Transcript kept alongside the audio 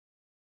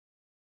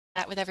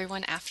that with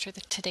everyone after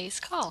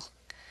today's call.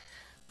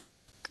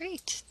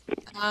 Great.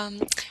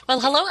 Well,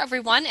 hello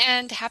everyone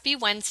and happy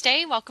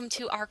Wednesday. Welcome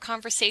to our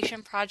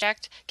Conversation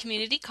Project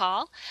community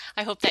call.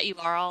 I hope that you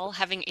are all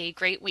having a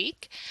great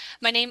week.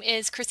 My name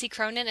is Chrissy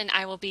Cronin and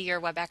I will be your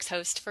WebEx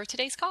host for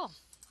today's call.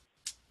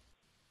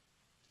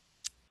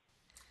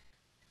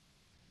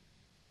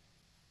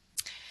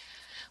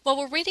 While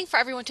we're waiting for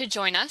everyone to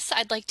join us,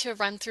 I'd like to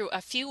run through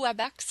a few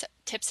WebEx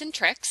tips and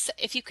tricks.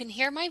 If you can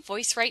hear my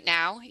voice right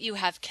now, you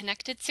have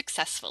connected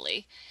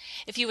successfully.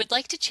 If you would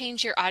like to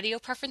change your audio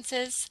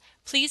preferences,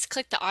 please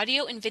click the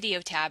Audio and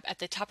Video tab at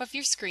the top of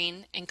your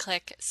screen and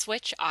click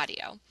Switch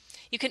Audio.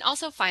 You can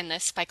also find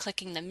this by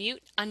clicking the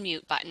Mute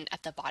Unmute button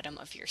at the bottom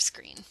of your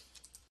screen.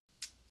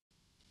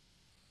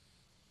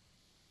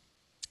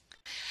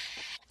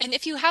 And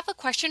if you have a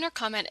question or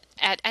comment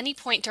at any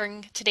point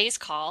during today's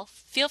call,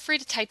 feel free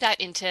to type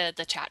that into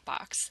the chat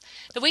box.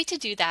 The way to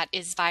do that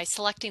is by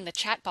selecting the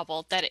chat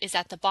bubble that is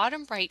at the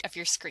bottom right of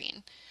your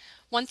screen.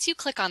 Once you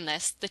click on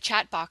this, the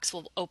chat box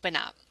will open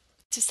up.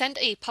 To send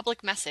a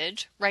public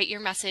message, write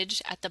your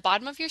message at the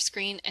bottom of your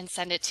screen and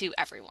send it to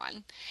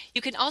everyone.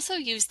 You can also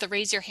use the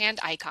raise your hand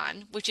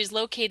icon, which is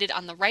located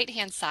on the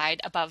right-hand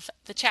side above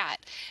the chat,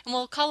 and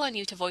we'll call on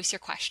you to voice your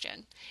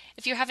question.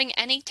 If you're having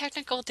any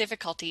technical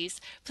difficulties,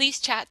 please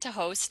chat to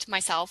host,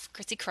 myself,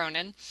 Chrissy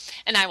Cronin,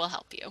 and I will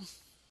help you.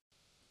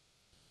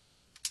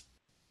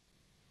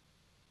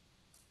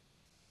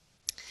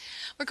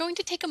 We're going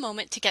to take a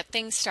moment to get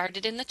things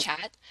started in the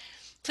chat.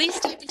 Please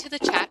type into the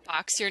chat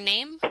box your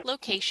name,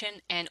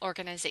 location, and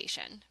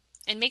organization,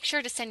 and make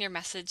sure to send your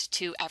message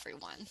to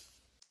everyone.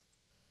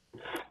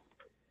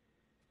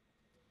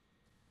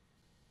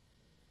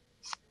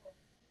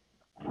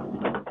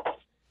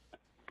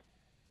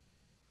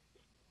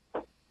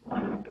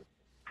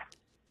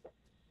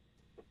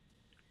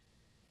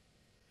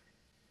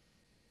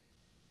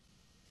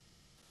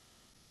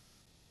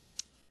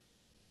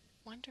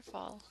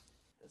 Wonderful.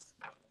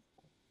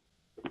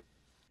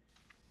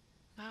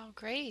 Wow,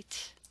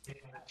 great.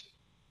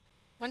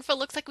 Wonderful.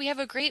 Looks like we have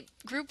a great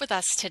group with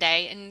us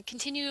today, and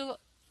continue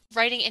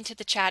writing into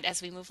the chat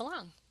as we move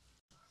along.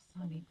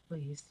 Sunny,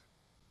 please.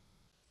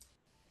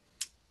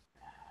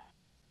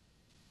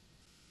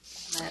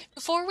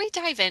 Before we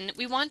dive in,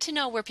 we want to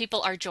know where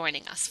people are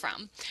joining us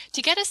from.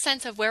 To get a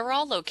sense of where we're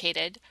all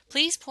located,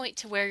 please point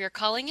to where you're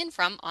calling in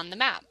from on the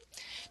map.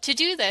 To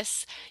do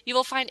this, you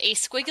will find a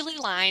squiggly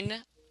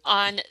line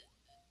on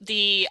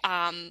the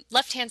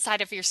left-hand side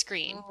of your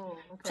screen. Oh,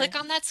 okay. Click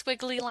on that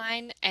squiggly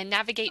line and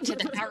navigate to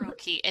the arrow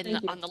key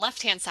on the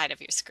left-hand side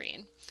of your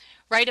screen,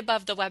 right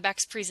above the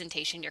WebEx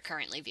presentation you're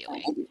currently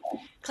viewing.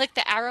 Click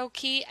the arrow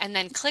key and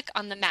then click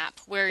on the map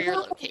where you're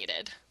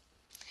located.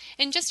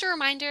 And just a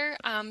reminder,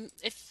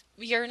 if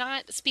you're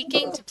not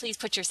speaking, to please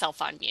put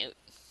yourself on mute.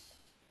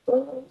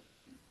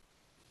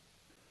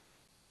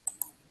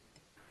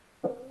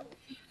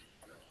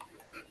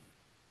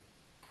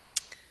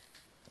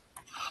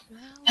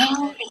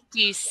 Well,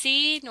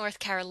 DC, North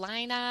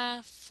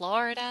Carolina,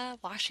 Florida,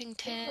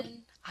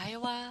 Washington,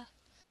 Iowa.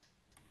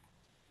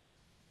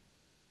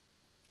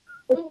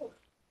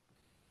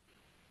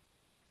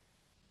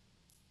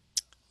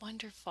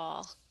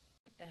 Wonderful.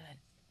 Good.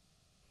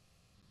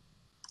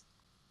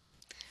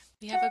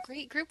 We have a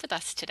great group with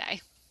us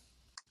today.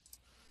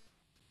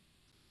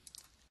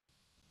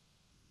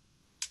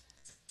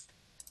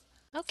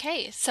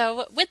 Okay,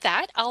 so with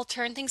that, I'll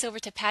turn things over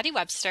to Patty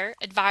Webster,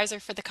 advisor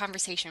for the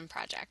Conversation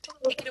Project.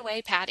 Take it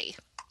away, Patty.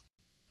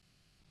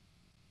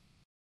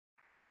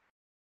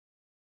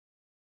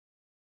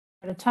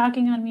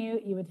 Talking on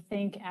mute, you would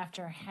think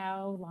after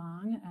how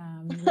long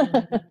we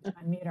would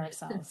unmute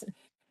ourselves.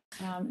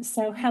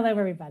 So hello,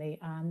 everybody.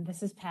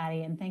 This is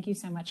Patty, and thank you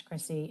so much,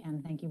 Chrissy,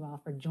 and thank you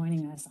all for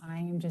joining us. I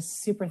am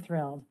just super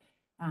thrilled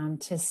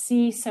to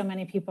see so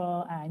many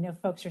people. I know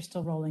folks are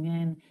still rolling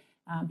in,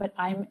 but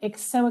I'm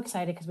so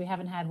excited because we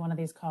haven't had one of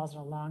these calls in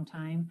a long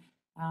time.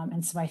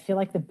 And so I feel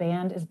like the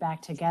band is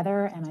back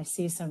together, and I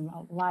see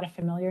a lot of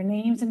familiar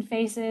names and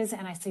faces,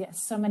 and I see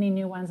so many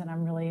new ones, and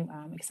I'm really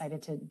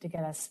excited to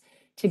get us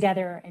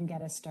together and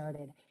get us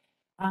started.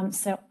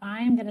 So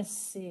I'm going to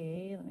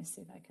see, let me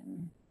see if I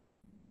can,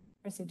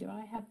 Chrissy, do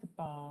I have the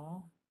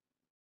ball?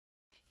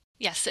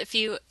 Yes, if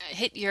you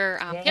hit your,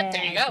 yep,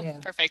 there you go.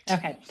 Perfect.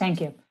 Okay, thank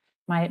you.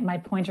 My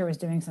pointer was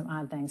doing some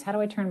odd things. How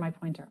do I turn my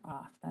pointer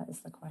off? That is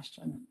the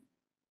question.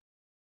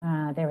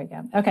 There we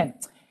go. Okay.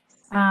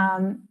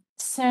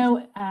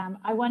 So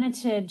I wanted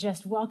to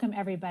just welcome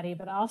everybody,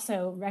 but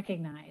also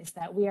recognize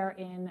that we are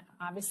in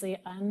obviously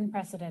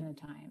unprecedented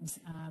times.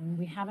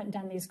 We haven't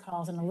done these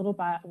calls in a little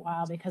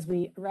while because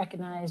we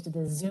recognized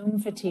the Zoom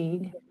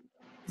fatigue,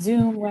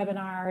 Zoom,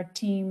 webinar,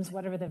 Teams,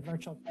 whatever the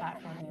virtual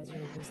platform is you're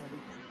using.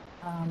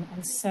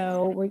 And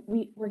so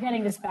we're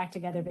getting this back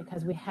together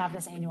because we have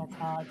this annual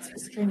call. It's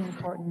extremely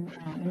important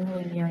and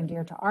really near and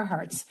dear to our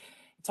hearts.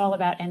 It's all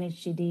about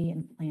NHDD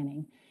and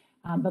planning.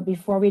 But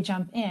before we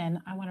jump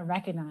in, I want to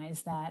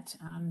recognize that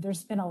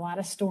there's been a lot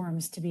of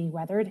storms to be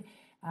weathered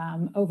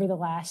over the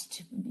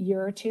last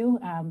year or two,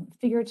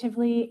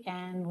 figuratively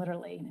and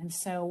literally. And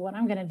so what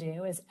I'm going to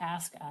do is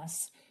ask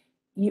us,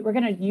 we're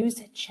going to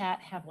use chat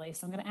heavily.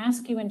 So I'm going to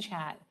ask you in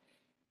chat,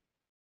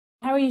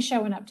 how are you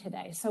showing up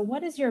today? So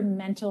what is your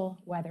mental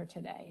weather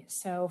today?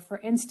 So for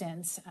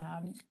instance,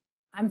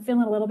 I'm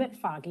feeling a little bit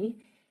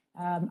foggy.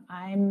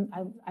 I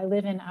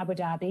live in Abu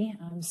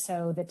Dhabi,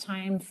 so the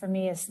time for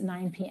me is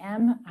 9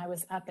 p.m. I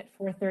was up at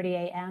 4:30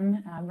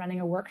 a.m. Running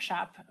a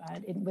workshop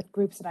with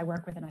groups that I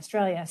work with in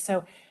Australia.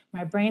 So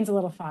my brain's a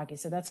little foggy.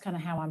 So that's kind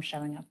of how I'm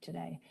showing up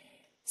today.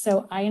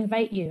 So I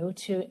invite you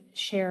to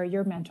share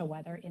your mental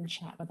weather in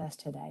chat with us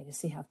today to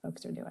see how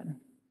folks are doing.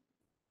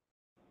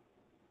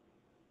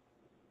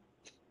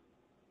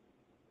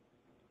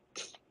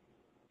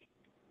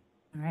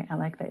 All right, I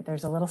like that.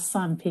 There's a little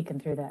sun peeking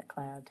through that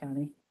cloud,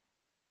 Tony.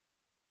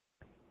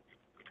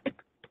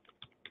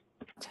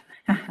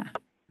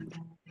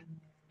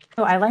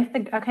 Oh, I like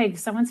the, okay,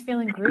 someone's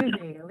feeling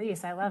groovy,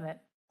 Elise, I love it.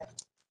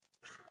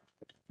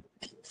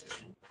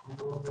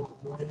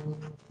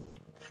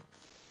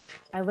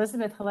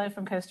 Elizabeth, hello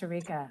from Costa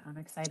Rica. I'm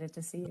excited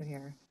to see you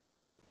here.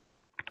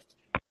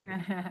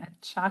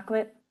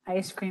 Chocolate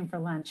ice cream for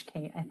lunch,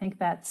 Kate. I think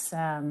that's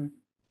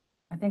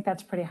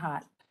pretty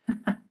hot.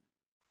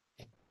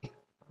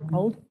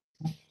 Cold?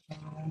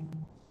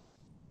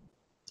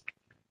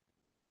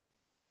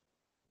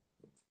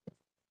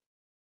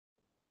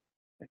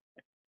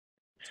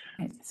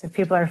 Right, so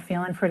people are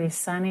feeling pretty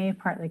sunny,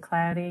 partly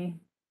cloudy.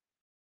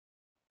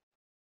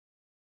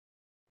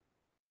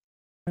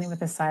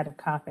 With a side of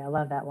coffee. I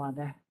love that,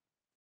 Wanda.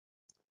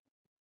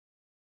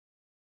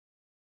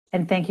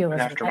 And thank you,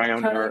 Elizabeth. After my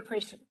own heart.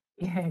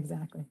 Yeah,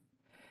 exactly.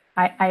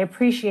 I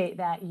appreciate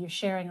that you're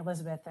sharing,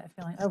 Elizabeth, that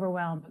feeling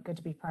overwhelmed, but good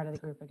to be part of the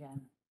group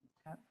again.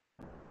 Yep.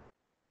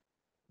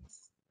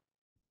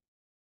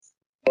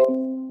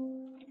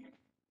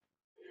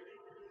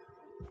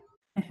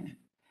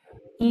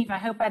 Eve, I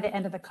hope by the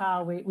end of the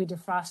call, we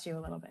defrost you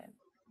a little bit.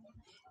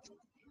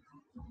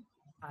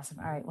 Awesome.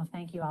 All right. Well,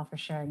 thank you all for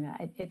sharing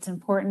that. It's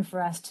important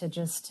for us to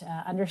just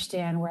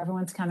understand where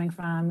everyone's coming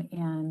from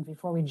and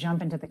before we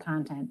jump into the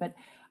content. But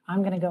I'm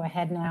going to go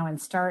ahead now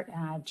and start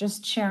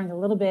just sharing a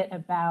little bit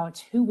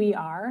about who we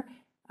are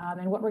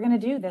and what we're going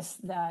to do this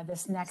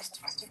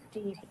next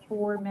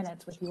 54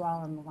 minutes with you all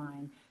on the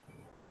line.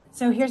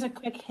 So here's a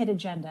quick hit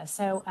agenda.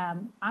 So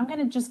I'm going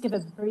to just give a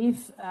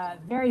brief,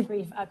 very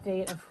brief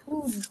update of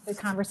who the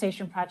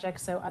Conversation Project,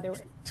 so other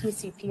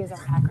TCP is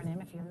our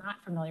acronym if you're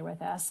not familiar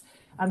with us.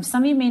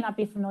 Some of you may not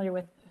be familiar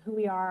with who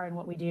we are and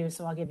what we do,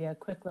 so I'll give you a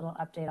quick little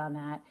update on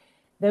that.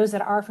 Those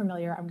that are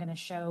familiar, I'm going to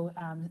show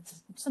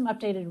some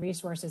updated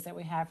resources that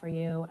we have for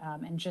you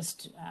and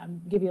just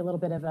give you a little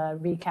bit of a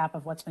recap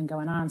of what's been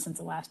going on since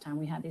the last time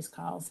we had these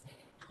calls.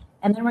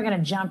 And then we're going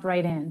to jump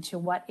right into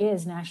what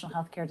is National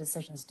Healthcare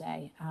Decisions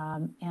Day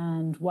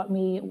and what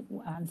we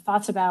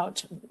thoughts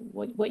about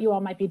what you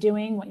all might be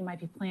doing, what you might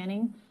be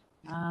planning,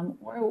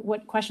 or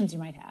what questions you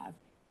might have.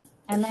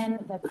 And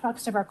then the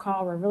crux of our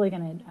call, we're really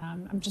going to,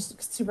 I'm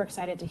just super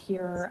excited to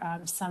hear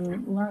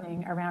some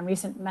learning around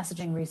recent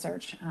messaging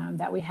research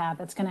that we have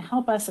that's going to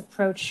help us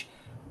approach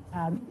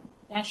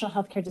national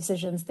healthcare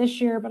decisions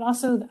this year, but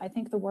also I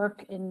think the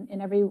work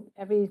in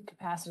every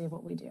capacity of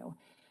what we do.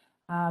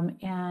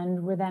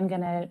 And we're then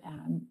going to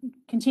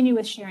continue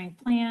with sharing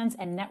plans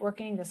and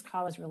networking. This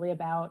call is really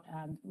about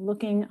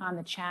looking on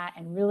the chat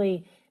and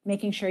really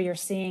making sure you're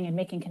seeing and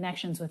making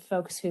connections with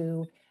folks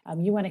who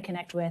you want to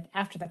connect with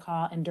after the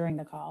call and during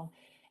the call.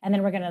 And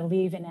then we're going to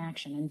leave in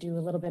action and do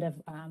a little bit of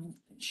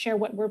share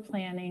what we're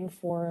planning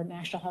for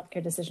National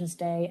Healthcare Decisions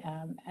Day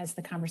as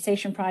the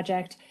Conversation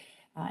Project.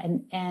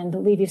 And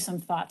leave you some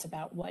thoughts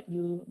about what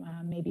you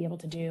may be able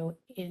to do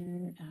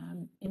in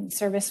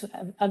service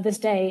of this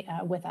day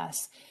with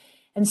us.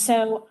 And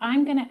so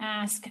I'm going to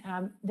ask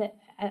that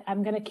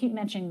I'm going to keep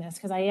mentioning this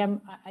because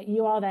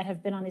you all that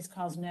have been on these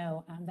calls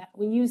know that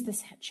we use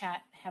this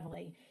chat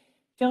heavily.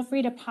 Feel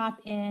free to pop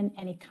in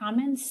any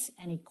comments,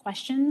 any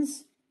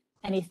questions,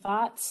 any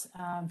thoughts.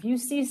 If you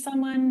see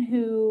someone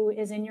who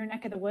is in your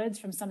neck of the woods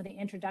from some of the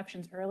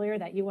introductions earlier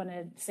that you want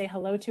to say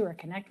hello to or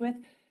connect with,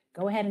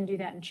 go ahead and do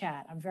that in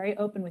chat. I'm very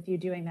open with you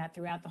doing that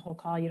throughout the whole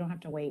call. You don't have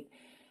to wait.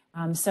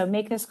 So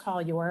make this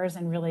call yours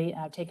and really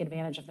take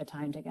advantage of the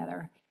time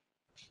together.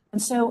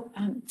 And so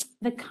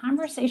the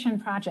Conversation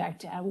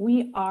Project,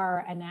 we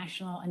are a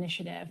national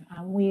initiative.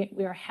 We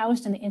are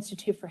housed in the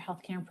Institute for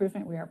Healthcare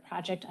Improvement. We are a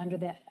project under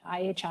the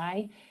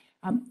IHI.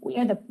 We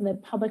are the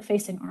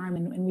public-facing arm,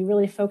 and we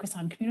really focus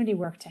on community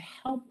work to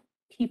help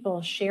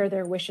people share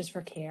their wishes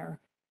for care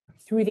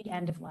through the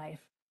end of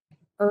life.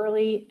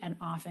 Early and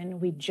often,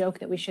 we joke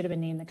that we should have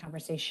been named the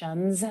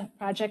Conversations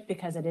Project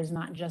because it is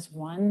not just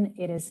one.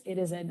 It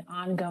is an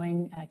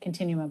ongoing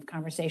continuum of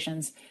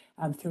conversations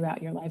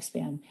throughout your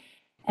lifespan.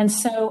 And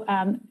so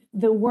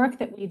the work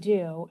that we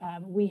do,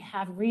 we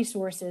have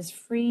resources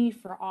free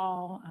for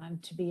all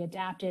to be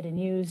adapted and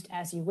used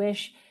as you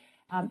wish.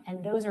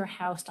 And those are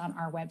housed on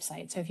our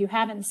website. So if you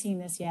haven't seen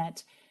this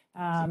yet,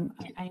 I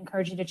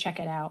encourage you to check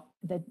it out.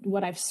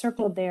 What I've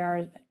circled there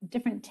are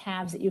different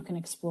tabs that you can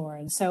explore.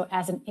 And so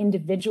as an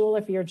individual,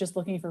 if you're just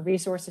looking for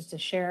resources to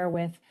share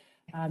with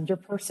your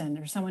person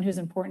or someone who's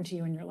important to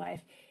you in your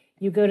life,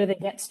 you go to the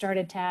Get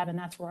Started tab, and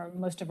that's where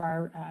most of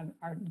our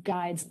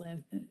guides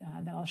live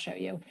that I'll show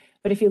you.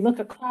 But if you look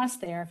across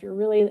there, if you're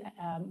really,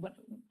 what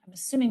I'm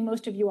assuming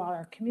most of you all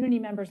are community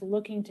members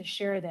looking to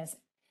share this,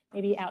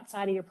 maybe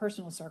outside of your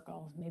personal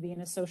circle, maybe in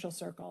a social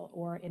circle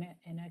or in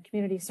a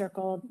community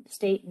circle,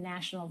 state,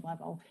 national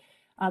level.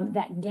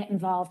 That Get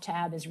Involved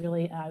tab is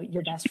really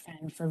your best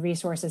friend for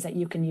resources that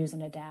you can use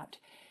and adapt.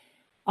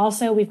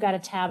 Also, we've got a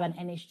tab on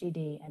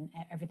NHDD, and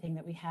everything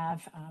that we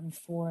have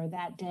for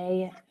that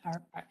day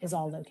is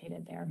all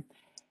located there.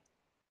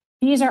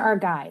 These are our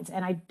guides,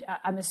 and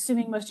I'm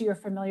assuming most of you are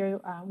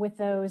familiar with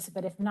those,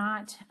 but if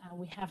not,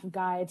 we have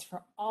guides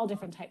for all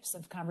different types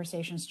of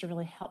conversations to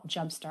really help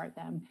jumpstart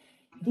them.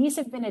 These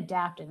have been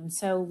adapted, and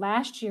so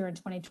last year in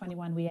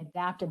 2021, we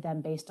adapted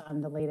them based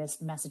on the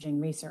latest messaging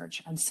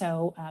research, and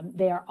so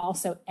they are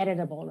also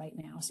editable right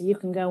now. So you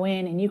can go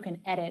in and you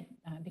can edit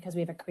because we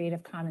have a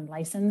Creative Commons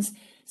license,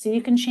 so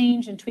you can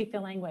change and tweak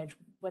the language,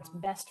 what's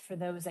best for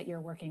those that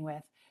you're working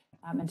with,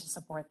 and to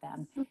support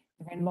them.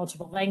 They're in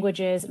multiple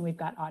languages, and we've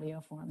got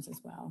audio forms as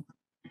well.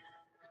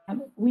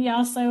 We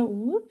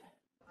also,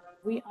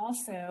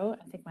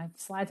 I think my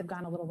slides have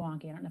gone a little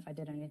wonky. I don't know if I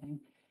did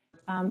anything.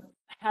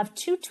 Have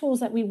two tools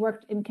that we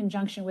worked in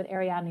conjunction with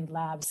Ariadne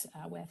Labs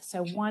with.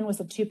 So one was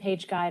a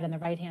 2-page guide on the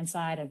right-hand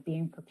side of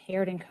being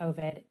prepared in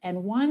COVID.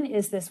 And one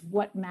is this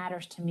What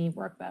Matters to Me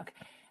workbook.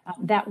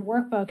 That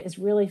workbook is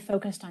really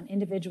focused on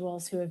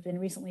individuals who have been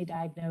recently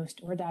diagnosed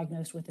or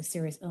diagnosed with a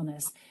serious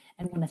illness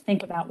and want to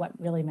think about what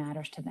really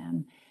matters to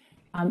them.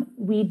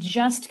 We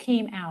just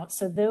came out,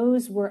 so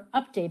those were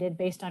updated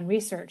based on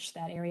research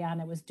that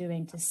Ariana was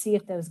doing to see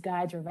if those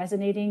guides were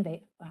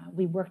resonating.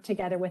 We worked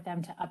together with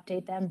them to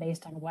update them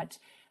based on what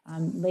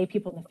lay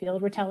people in the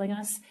field were telling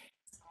us.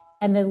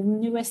 And the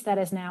newest that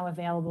is now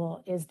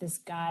available is this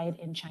guide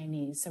in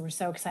Chinese. So we're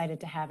so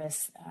excited to have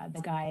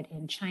the guide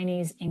in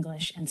Chinese,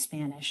 English, and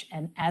Spanish.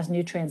 And as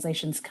new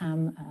translations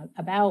come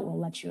about, we'll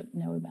let you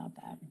know about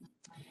that.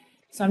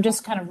 So I'm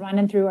just kind of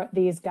running through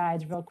these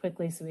guides real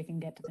quickly so we can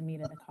get to the meat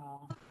of the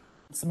call,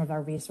 some of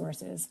our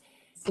resources.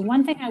 The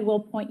one thing I will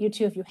point you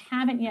to, if you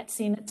haven't yet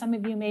seen it, some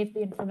of you may have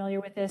been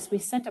familiar with this, we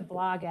sent a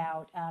blog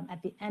out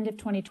at the end of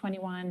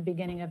 2021,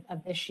 beginning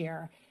of this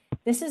year.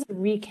 This is a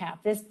recap.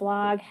 This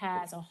blog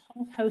has a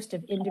whole host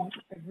of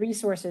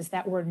resources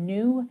that were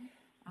new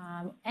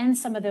and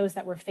some of those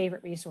that were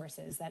favorite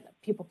resources that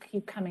people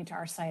keep coming to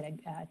our site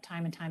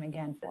time and time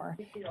again for.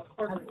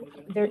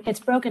 It's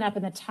broken up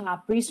in the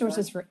top,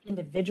 resources for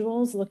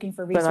individuals looking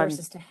for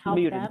resources to help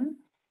them,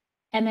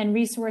 and then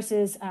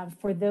resources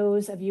for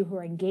those of you who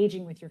are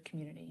engaging with your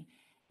community.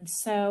 And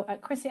so,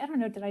 Chrissy, I don't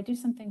know, did I do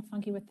something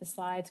funky with the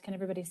slides? Can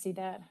everybody see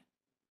that?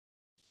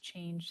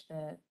 Can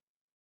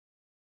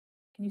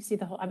you see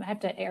the whole, I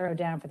have to arrow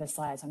down for the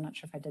slides. I'm not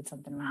sure if I did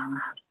something wrong.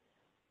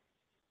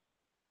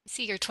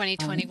 See your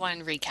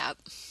 2021 recap.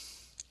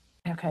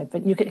 Okay,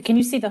 but can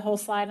you see the whole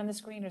slide on the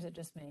screen, or is it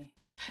just me?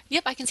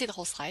 Yep, I can see the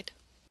whole slide.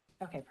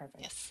 Okay, perfect.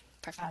 Yes,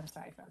 perfect. I'm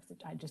sorry, folks.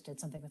 I just did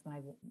something with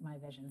my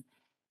vision.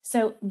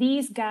 So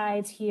these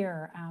guides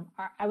here,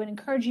 I would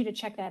encourage you to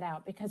check that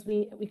out because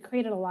we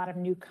created a lot of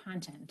new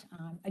content.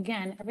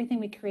 Again, everything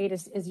we create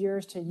is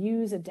yours to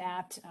use,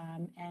 adapt,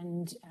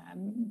 and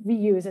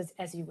reuse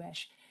as you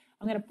wish.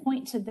 I'm going to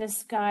point to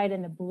this guide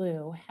in the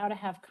blue, how to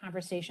have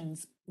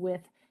conversations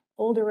with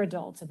older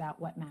adults about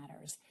what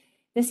matters.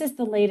 This is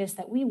the latest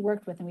that we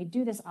worked with, and we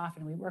do this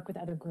often. We work with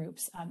other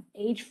groups.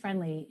 Age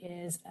Friendly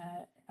is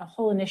a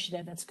whole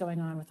initiative that's going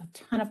on with a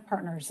ton of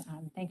partners.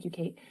 Thank you,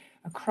 Kate,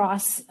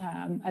 across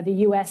the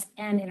US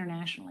and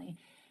internationally.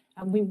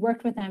 We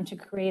worked with them to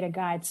create a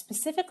guide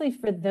specifically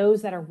for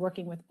those that are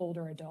working with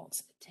older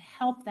adults to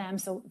help them.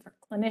 So for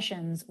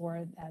clinicians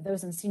or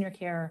those in senior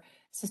care,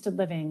 assisted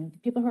living,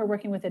 people who are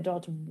working with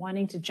adults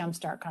wanting to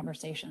jumpstart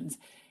conversations.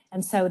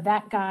 And so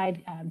that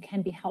guide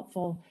can be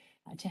helpful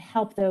to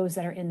help those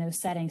that are in those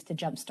settings to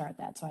jumpstart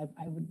that. So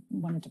I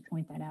wanted to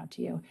point that out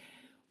to you.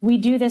 We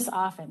do this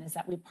often, is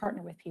that we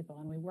partner with people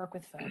and we work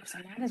with folks.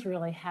 And that is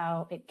really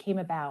how it came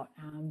about,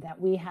 that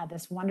we had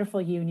this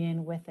wonderful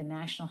union with the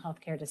National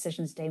Healthcare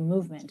Decisions Day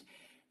movement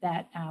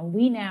that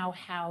we now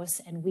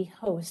house and we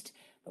host,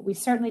 but we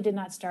certainly did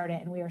not start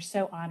it. And we are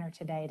so honored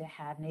today to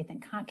have Nathan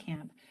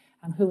Kottkamp,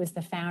 who is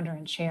the founder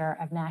and chair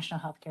of National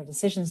Healthcare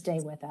Decisions Day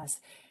with us.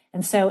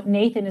 And so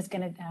Nathan is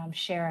going to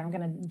share, I'm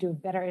going to do a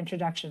better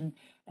introduction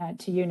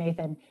to you,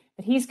 Nathan,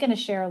 but he's going to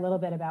share a little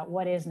bit about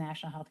what is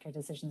National Healthcare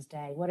Decisions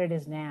Day, what it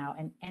is now,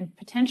 and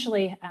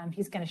potentially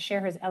he's going to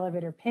share his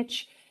elevator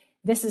pitch.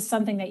 This is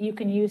something that you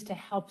can use to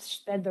help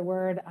spread the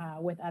word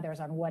with others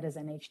on what is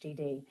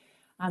NHDD.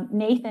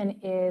 Nathan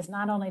is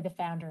not only the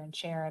founder and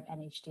chair of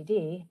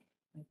NHDD,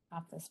 let me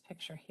pop this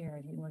picture here,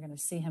 and we're going to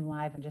see him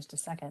live in just a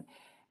second.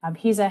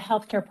 He's a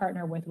healthcare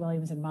partner with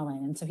Williams and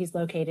Mullen, and so he's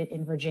located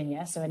in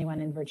Virginia. So anyone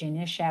in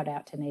Virginia, shout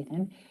out to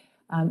Nathan.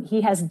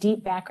 He has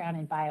deep background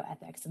in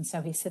bioethics, and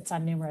so he sits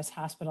on numerous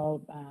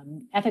hospital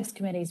ethics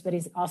committees, but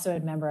he's also a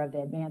member of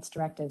the Advanced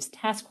Directives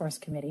Task Force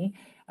Committee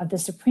of the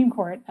Supreme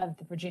Court of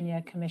the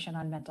Virginia Commission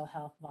on Mental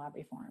Health Law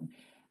Reform,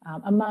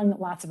 among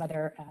lots of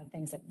other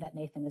things that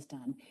Nathan has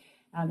done.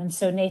 And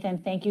so Nathan,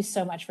 thank you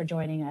so much for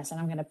joining us, and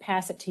I'm going to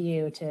pass it to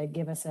you to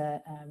give us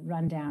a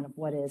rundown of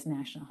what is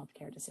National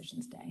Healthcare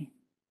Decisions Day.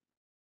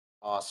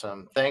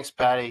 Awesome. Thanks,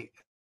 Patty.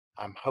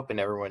 I'm hoping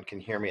everyone can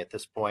hear me at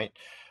this point.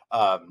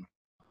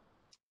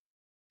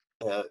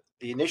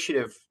 The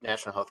initiative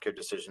National Healthcare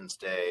Decisions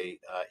Day,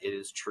 it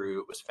is true,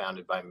 it was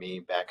founded by me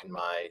back in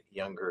my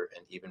younger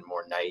and even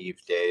more naive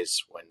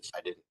days when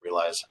I didn't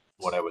realize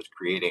what I was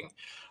creating.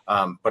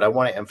 But I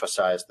want to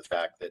emphasize the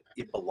fact that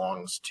it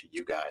belongs to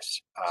you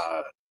guys.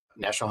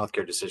 National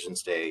Healthcare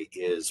Decisions Day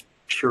is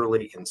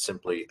purely and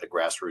simply a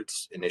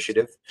grassroots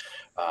initiative.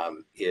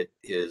 It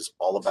is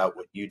all about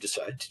what you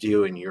decide to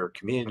do in your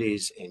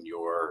communities, in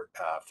your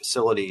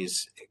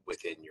facilities,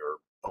 within your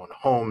own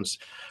homes.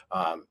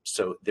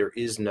 So there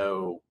is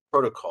no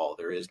protocol,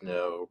 there is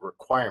no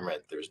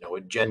requirement, there's no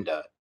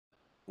agenda.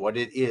 What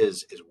it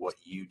is what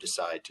you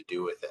decide to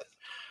do with it.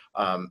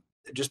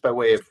 Just by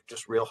way of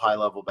just real high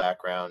level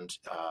background,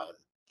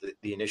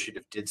 the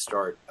initiative did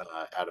start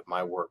out of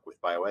my work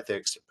with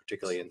bioethics,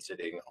 particularly in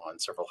sitting on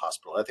several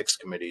hospital ethics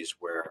committees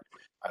where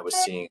I was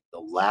seeing the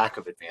lack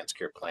of advanced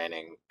care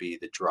planning be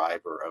the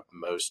driver of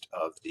most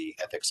of the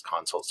ethics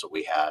consults that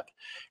we had.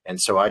 And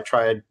so I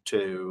tried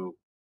to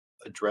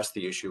address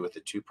the issue with a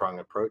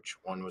two-pronged approach.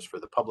 One was for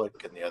the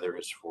public and the other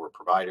is for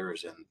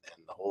providers. And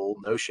the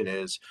whole notion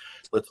is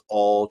let's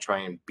all try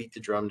and beat the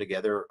drum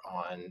together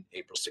on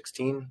April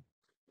 16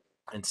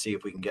 and see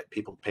if we can get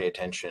people to pay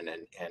attention.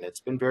 And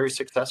it's been very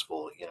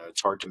successful. You know,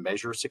 it's hard to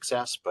measure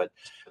success, but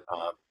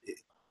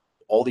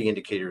all the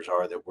indicators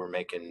are that we're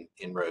making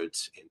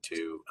inroads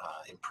into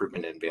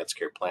improvement in advanced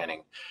care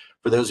planning.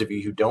 For those of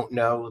you who don't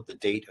know, the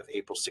date of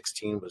April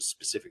 16 was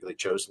specifically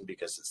chosen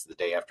because it's the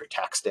day after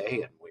tax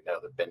day. And we know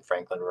that Ben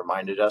Franklin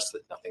reminded us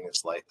that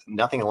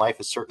nothing in life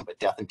is certain but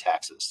death and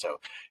taxes. So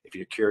if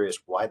you're curious,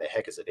 why the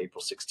heck is it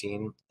April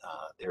 16?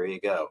 There you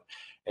go.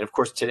 And of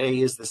course, today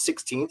is the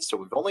 16th, so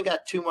we've only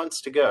got 2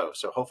 months to go.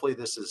 So hopefully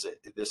this is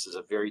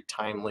a very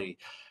timely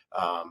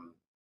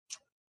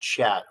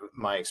chat.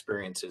 My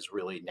experience is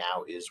really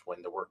now is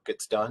when the work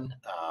gets done,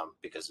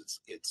 because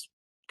it's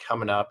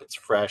coming up, it's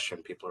fresh,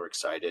 and people are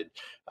excited.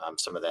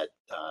 Some of that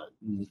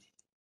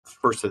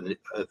first of the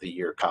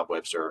year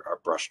cobwebs are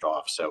brushed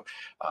off. So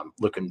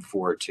looking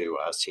forward to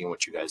seeing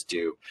what you guys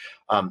do.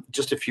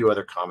 Just a few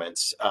other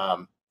comments.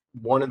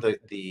 One of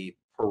the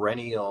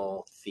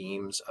perennial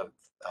themes of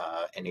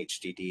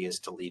NHDD is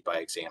to lead by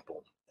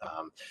example.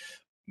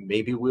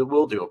 Maybe we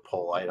will do a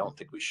poll. I don't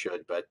think we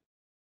should, but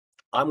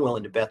I'm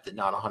willing to bet that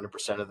not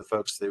 100% of the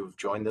folks that have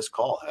joined this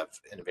call have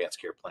an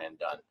advanced care plan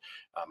done.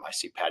 I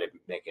see Patty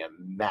making a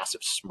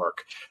massive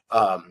smirk,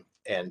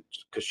 and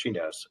because she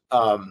knows.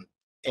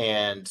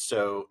 And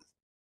so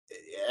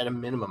at a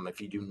minimum,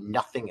 if you do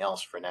nothing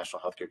else for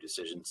National Healthcare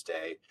Decisions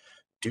Day,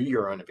 do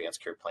your own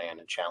advanced care plan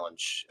and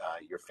challenge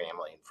your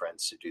family and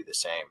friends to do the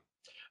same.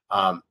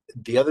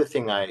 The other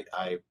thing I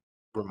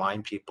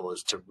remind people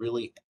is to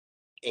really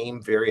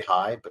aim very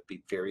high, but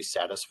be very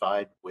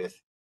satisfied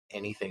with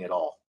anything at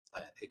all.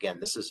 Again,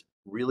 this is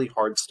really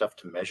hard stuff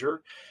to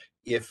measure.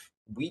 If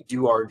we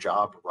do our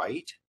job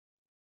right,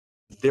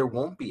 there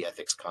won't be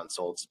ethics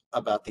consults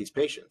about these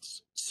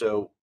patients.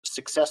 So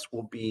success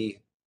will be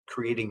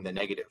creating the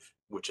negative,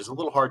 which is a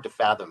little hard to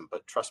fathom,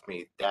 but trust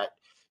me, that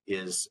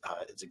is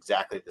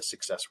exactly the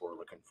success we're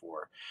looking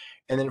for.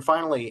 And then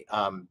finally,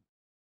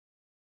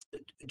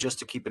 just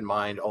to keep in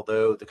mind,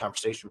 although the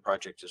Conversation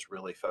Project is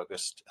really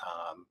focused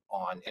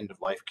on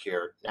end-of-life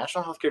care,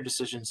 National Healthcare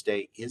Decisions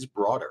Day is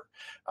broader.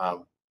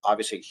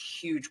 Obviously, a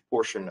huge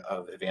portion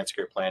of advanced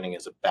care planning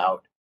is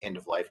about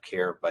end-of-life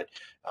care, but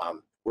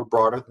we're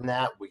broader than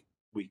that.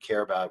 We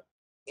care about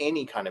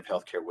any kind of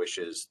healthcare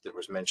wishes. There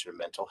was mention of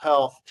mental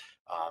health,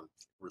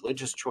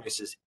 religious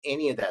choices,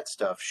 any of that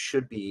stuff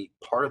should be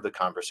part of the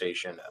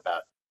conversation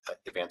about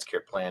advanced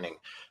care planning.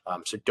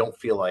 So don't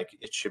feel like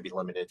it should be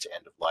limited to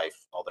end of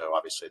life, although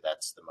obviously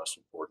that's the most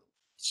important.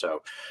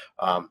 So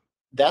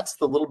that's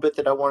the little bit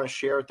that I want to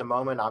share at the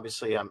moment.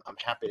 Obviously, I'm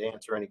happy to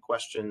answer any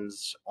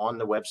questions on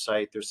the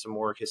website. There's some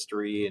more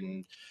history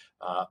and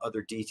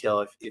other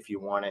detail if you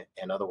want it.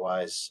 And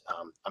otherwise,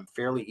 I'm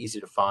fairly easy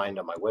to find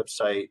on my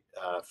website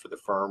for the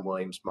firm,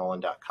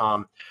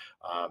 williamsmullen.com.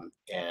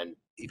 And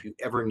if you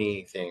ever need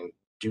anything,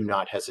 do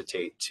not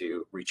hesitate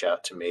to reach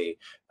out to me.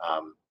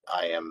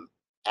 I am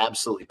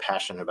absolutely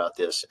passionate about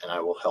this, and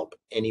I will help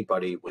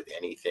anybody with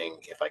anything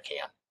if I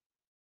can.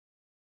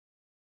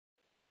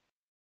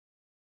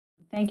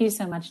 Thank you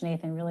so much,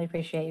 Nathan. Really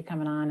appreciate you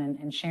coming on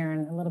and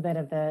sharing a little bit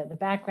of the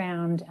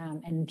background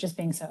and just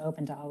being so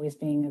open to always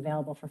being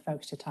available for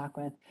folks to talk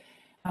with.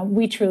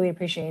 We truly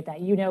appreciate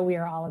that. You know, we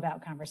are all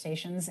about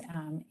conversations,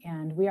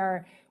 and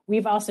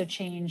we've also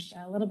changed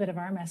a little bit of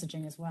our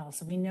messaging as well.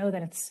 So we know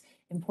that it's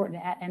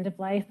important at end of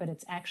life, but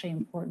it's actually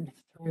important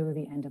through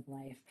the end of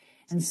life.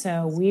 And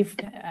so we've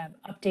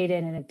updated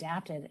and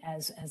adapted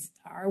as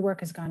our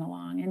work has gone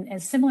along, and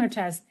as similar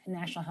to as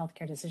National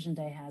Healthcare Decision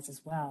Day has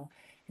as well,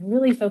 and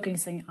really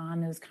focusing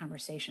on those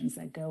conversations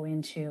that go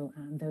into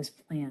those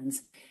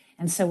plans.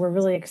 And so we're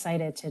really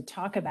excited to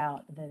talk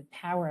about the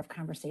power of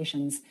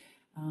conversations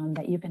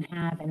that you can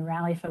have and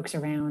rally folks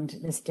around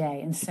this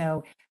day. And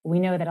so we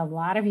know that a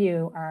lot of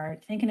you are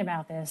thinking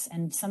about this,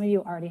 and some of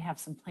you already have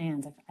some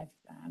plans. I've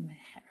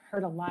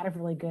heard a lot of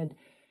really good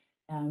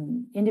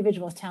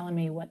individuals telling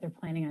me what they're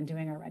planning on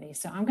doing already.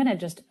 So I'm going to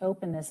just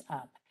open this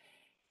up,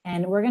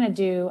 and we're going to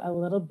do a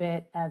little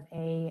bit of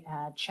a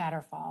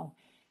chatterfall.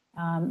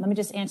 Let me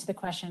just answer the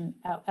question.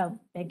 Oh,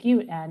 thank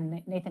you.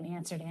 Nathan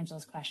answered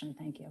Angela's question.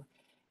 Thank you.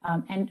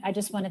 And I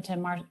just wanted to,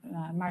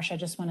 Marcia, I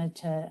just wanted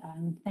to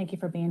thank you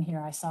for being here.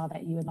 I saw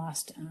that you had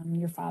lost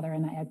your father,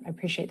 and I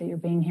appreciate that you're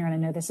being here. And I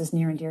know this is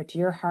near and dear to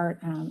your heart,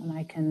 and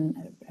I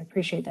can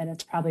appreciate that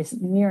it's probably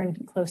near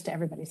and close to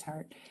everybody's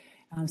heart.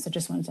 So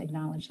just wanted to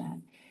acknowledge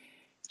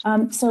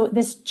that. So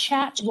this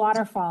chat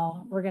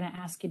waterfall we're going to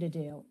ask you to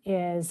do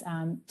is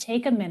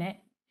take a minute,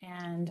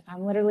 and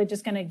I'm literally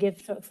just going to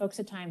give folks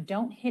a time.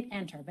 Don't hit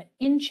enter, but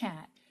in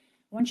chat,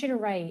 I want you to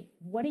write,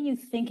 what are you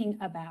thinking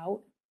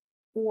about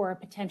or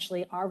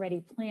potentially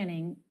already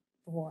planning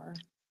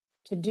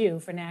to do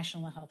for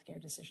National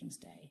Healthcare Decisions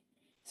Day?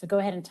 So go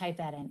ahead and type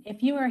that in.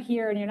 If you are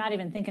here and you're not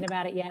even thinking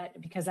about it yet,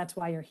 because that's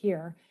why you're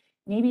here,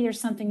 maybe there's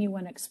something you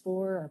want to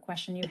explore or a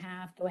question you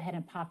have, go ahead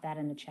and pop that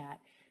in the chat.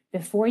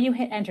 Before you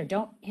hit enter,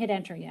 don't hit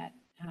enter yet.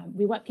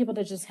 We want people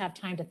to just have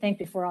time to think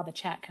before all the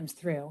chat comes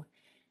through.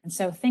 And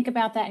so think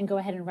about that and go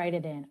ahead and write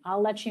it in.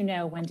 I'll let you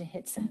know when to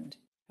hit send,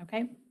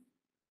 okay?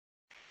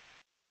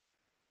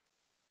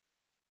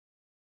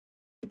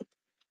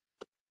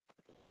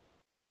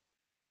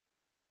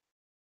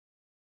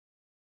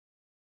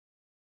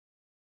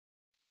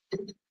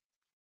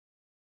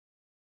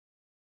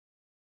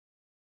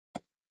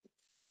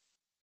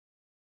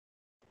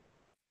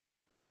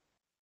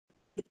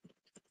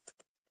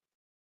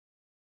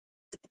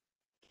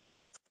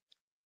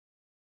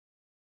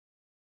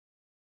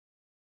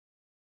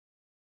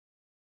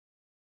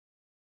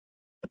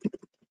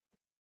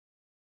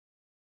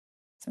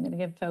 So I'm going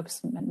to give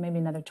folks maybe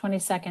another 20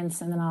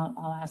 seconds, and then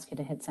I'll ask you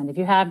to hit send. If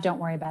you have, don't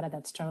worry about it.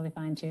 That's totally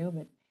fine too,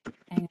 but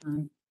hang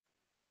on.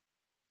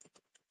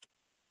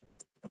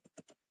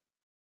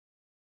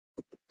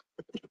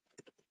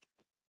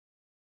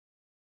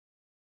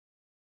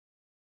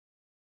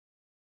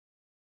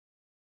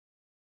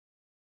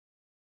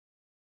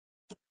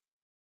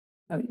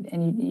 Oh,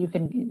 and you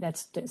can,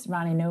 that's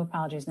Ronnie, no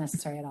apologies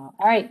necessary at all.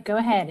 All right, go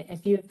ahead.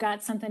 If you've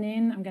got something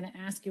in, I'm going to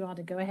ask you all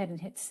to go ahead and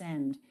hit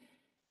send.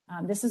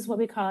 This is what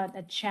we call it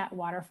a chat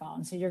waterfall.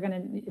 And so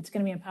it's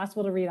going to be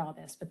impossible to read all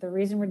this, but the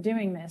reason we're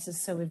doing this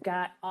is so we've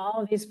got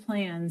all of these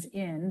plans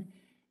in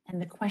and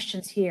the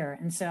questions here.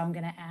 And so I'm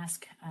going to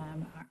ask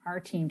our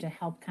team to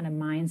help kind of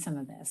mine some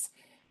of this.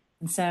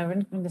 And so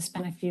we're going to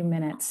spend a few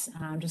minutes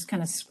just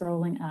kind of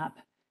scrolling up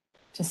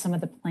to some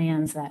of the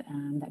plans that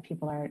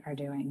people are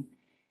doing.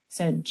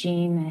 So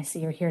Jean, I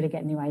see you're here to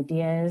get new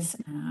ideas.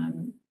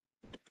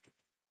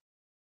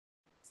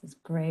 This is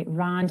great.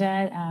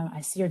 Rhonda, I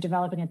see you're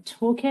developing a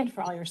toolkit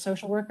for all your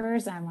social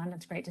workers. Rhonda,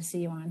 it's great to see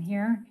you on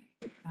here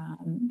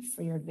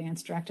for your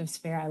advanced directives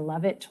fair. I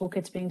love it.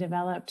 Toolkits being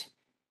developed.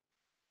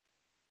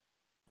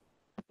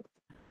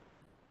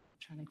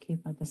 Trying to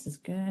keep up. This is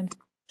good.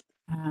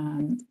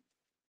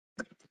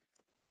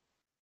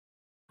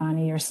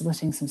 Bonnie, you're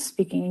soliciting some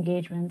speaking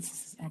engagements.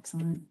 This is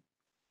excellent.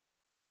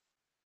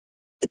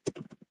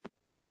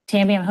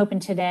 Tammy, I'm hoping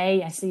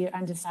today, I see you're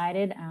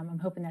undecided. I'm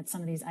hoping that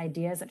some of these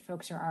ideas that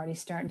folks are already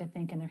starting to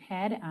think in their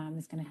head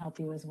is going to help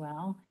you as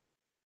well.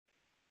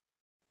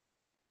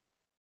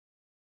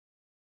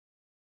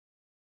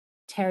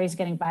 Terry's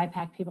getting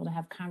BIPAC people to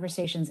have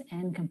conversations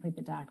and complete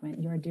the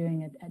document. You're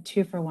doing a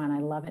 2-for-1. I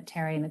love it,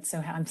 Terry, and it's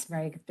I'm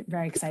very,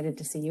 very excited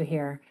to see you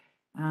here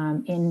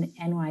in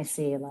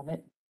NYC. I love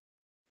it.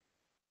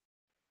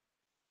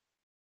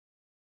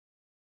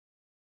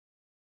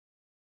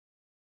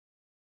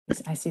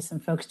 I see some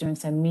folks doing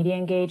some media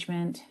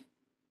engagement.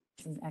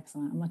 This is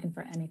excellent. I'm looking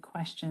for any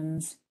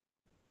questions.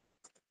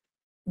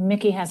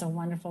 Mickey has a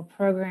wonderful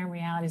program,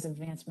 Realities of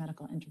Advanced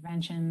Medical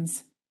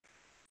Interventions.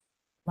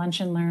 Lunch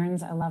and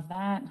Learns, I love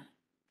that.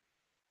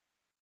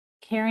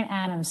 Karen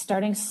Adams,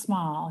 starting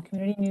small,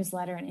 community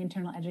newsletter and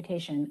internal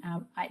education.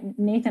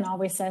 Nathan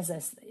always says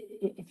this,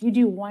 if you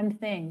do one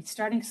thing,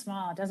 starting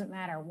small, it doesn't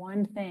matter,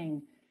 one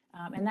thing.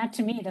 And that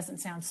to me doesn't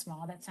sound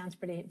small, that sounds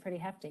pretty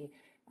hefty.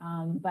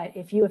 But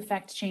if you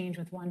affect change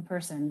with one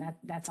person,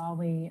 that's all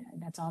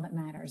that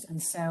matters.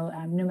 And so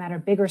no matter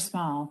big or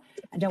small,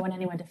 I don't want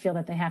anyone to feel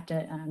that they have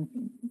to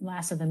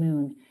lasso the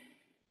moon.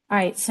 All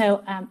right,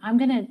 so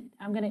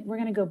we're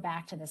gonna go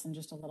back to this in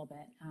just a little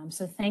bit.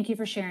 So thank you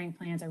for sharing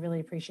plans. I really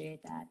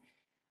appreciate that.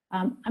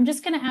 I'm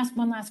just going to ask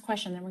one last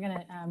question, then we're going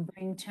to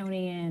bring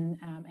Tony in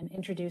and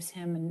introduce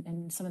him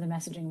and some of the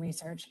messaging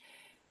research.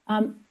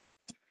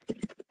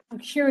 I'm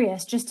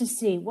curious just to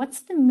see what's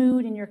the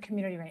mood in your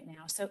community right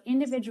now. So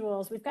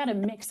individuals, we've got a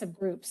mix of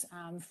groups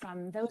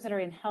from those that are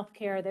in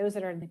healthcare, those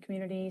that are in the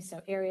community,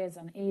 so areas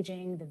on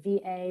aging, the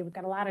VA. We've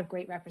got a lot of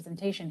great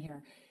representation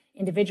here.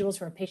 Individuals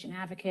who are patient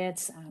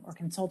advocates or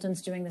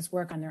consultants doing this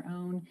work on their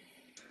own.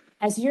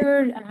 As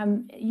you're,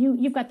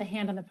 you've got the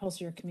hand on the pulse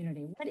of your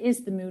community. What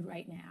is the mood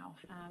right now?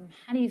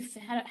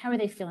 How are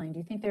they feeling? Do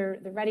you think they're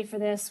ready for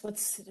this?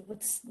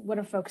 What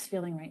are folks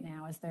feeling right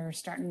now as they're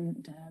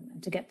starting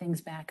to get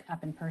things back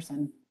up in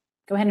person?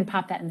 Go ahead and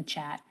pop that in the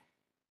chat.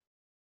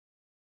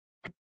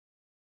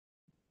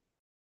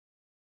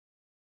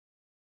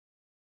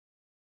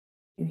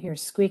 You hear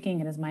squeaking.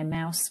 It is my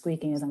mouse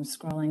squeaking as I'm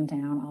scrolling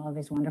down all of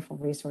these wonderful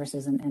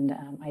resources and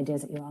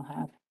ideas that you all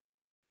have.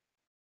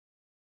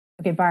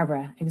 Okay,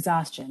 Barbara,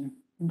 exhaustion.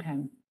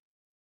 Okay.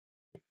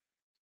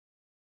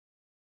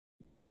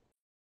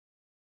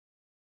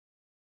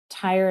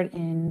 Tired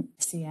in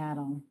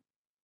Seattle.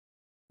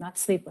 Not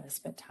sleepless,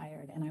 but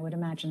tired. And I would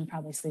imagine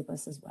probably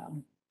sleepless as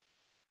well.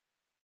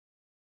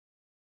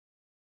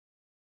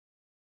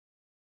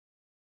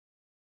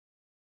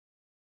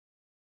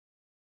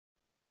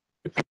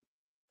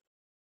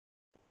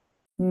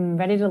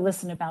 Ready to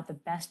listen about the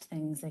best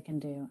things they can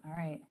do. All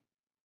right.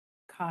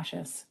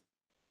 Cautious.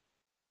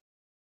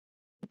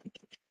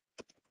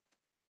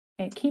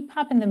 Okay, keep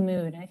popping the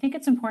mood. I think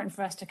it's important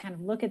for us to kind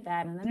of look at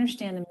that and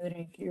understand the mood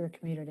of your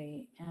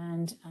community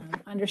and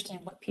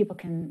understand what people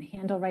can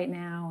handle right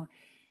now.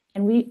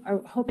 And we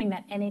are hoping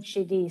that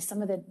NHDD,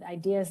 some of the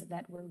ideas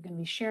that we're going to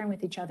be sharing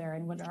with each other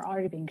and what are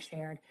already being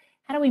shared,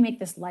 how do we make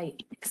this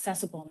light,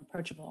 accessible, and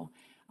approachable?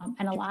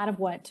 And a lot of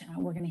what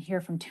we're going to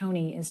hear from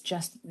Tony is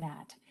just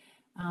that.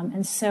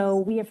 And so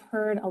we have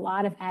heard a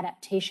lot of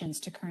adaptations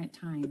to current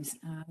times.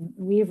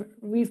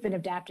 We've been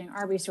adapting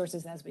our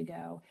resources as we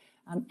go.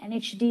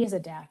 NHD has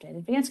adapted.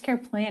 Advanced care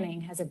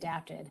planning has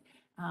adapted.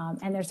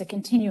 And there's a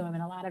continuum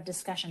and a lot of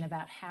discussion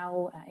about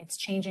how it's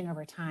changing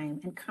over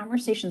time. And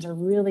conversations are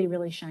really,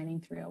 really shining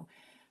through.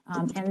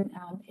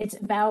 It's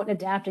about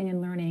adapting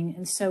and learning.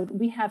 And so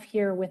we have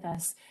here with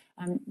us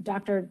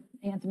Dr.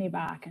 Anthony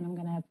Bach, and I'm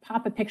going to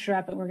pop a picture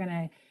up, and we're going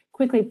to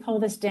quickly pull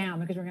this down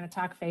because we're going to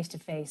talk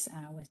face-to-face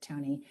with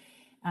Tony.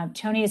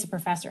 Tony is a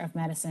professor of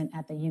medicine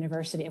at the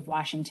University of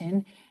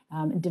Washington,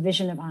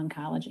 Division of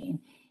Oncology.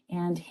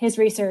 And his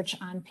research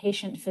on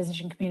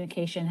patient-physician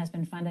communication has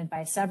been funded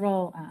by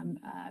several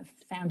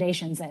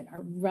foundations that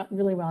are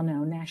really well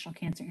known: National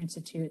Cancer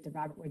Institute, the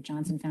Robert Wood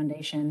Johnson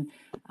Foundation,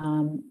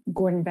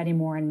 Gordon Betty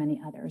Moore, and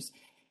many others.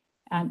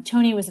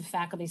 Tony was a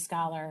faculty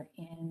scholar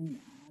in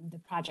the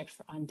project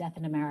on Death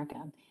in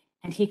America,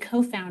 and he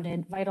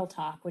co-founded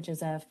VitalTalk, which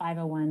is a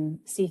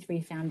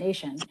 501c3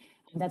 foundation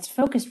that's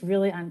focused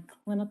really on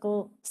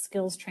clinical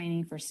skills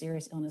training for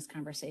serious illness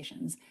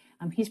conversations.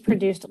 He's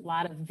produced a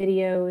lot of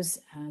videos,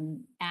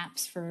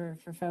 apps for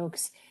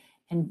folks,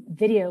 and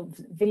video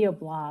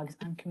blogs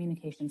on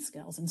communication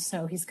skills. And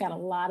so he's got a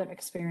lot of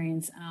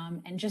experience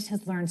and just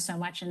has learned so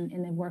much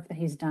in the work that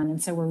he's done.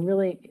 And so we're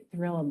really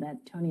thrilled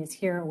that Tony is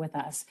here with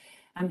us.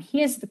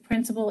 He is the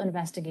principal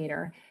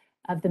investigator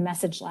of the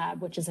Message Lab,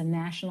 which is a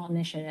national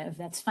initiative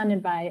that's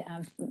funded by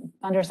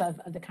funders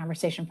of the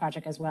Conversation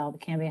Project as well, the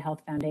Cambia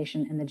Health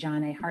Foundation and the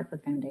John A.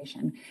 Hartford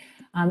Foundation.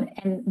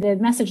 And the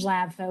Message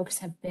Lab folks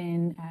have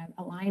been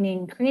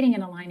creating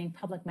and aligning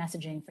public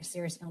messaging for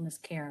serious illness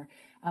care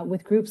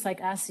with groups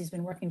like us. He's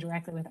been working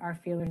directly with our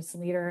fearless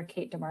leader,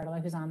 Kate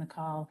DeBartolo, who's on the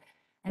call.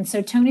 And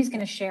so Tony's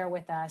going to share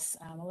with us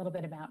a little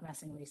bit about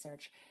messaging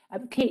research.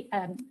 Kate,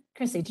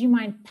 Chrissy, do you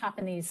mind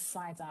popping these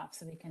slides off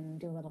so we can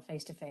do a little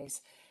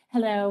face-to-face?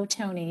 Hello,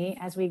 Tony,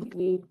 as we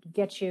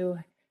get you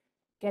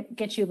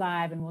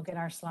live and we'll get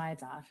our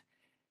slides off.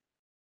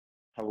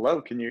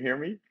 Hello, can you hear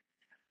me?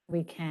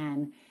 We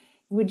can.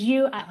 Would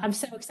you, I'm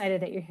so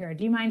excited that you're here.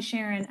 Do you mind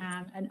sharing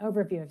an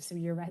overview of some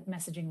of your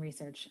messaging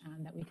research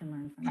that we can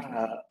learn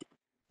from?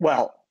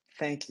 Well,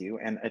 thank you.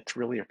 And it's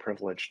really a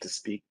privilege to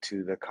speak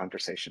to the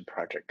Conversation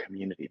Project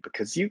community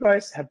because you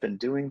guys have been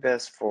doing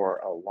this for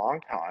a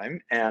long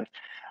time. And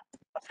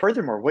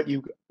furthermore,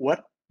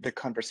 what the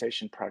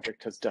Conversation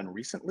Project has done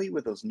recently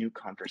with those new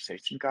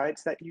conversation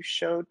guides that you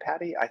showed,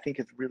 Patty, I think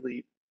is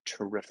really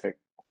terrific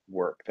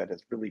work that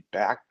is really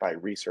backed by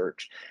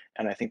research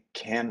and I think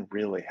can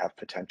really have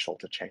potential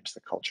to change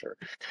the culture.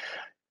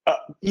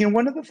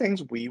 One of the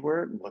things we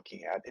were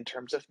looking at in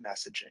terms of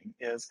messaging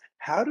is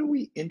how do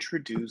we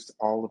introduce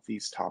all of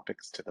these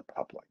topics to the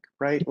public,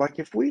 right? Like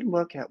if we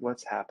look at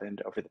what's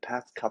happened over the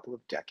past couple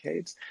of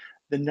decades,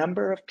 the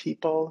number of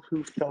people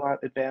who fill out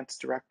advance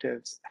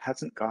directives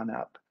hasn't gone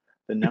up.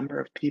 The number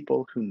of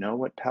people who know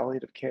what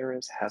palliative care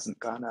is hasn't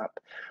gone up.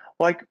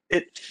 Like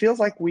it feels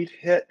like we've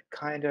hit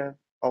kind of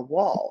a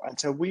wall. And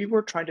so we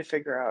were trying to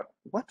figure out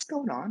what's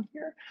going on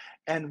here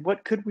and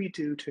what could we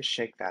do to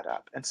shake that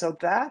up. And so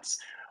that's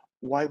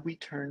why we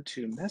turn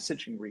to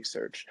messaging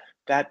research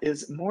that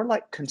is more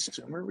like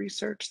consumer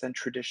research than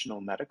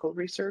traditional medical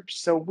research.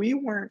 So we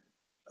weren't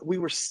we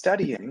were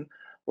studying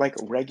like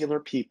regular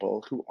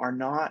people who are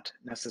not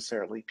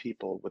necessarily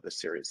people with a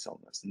serious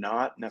illness,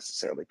 not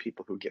necessarily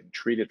people who get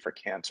treated for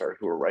cancer,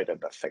 who are right in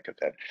the thick of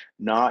it,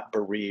 not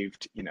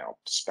bereaved,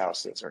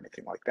 spouses or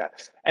anything like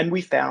that. And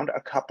we found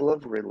a couple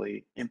of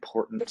really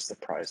important,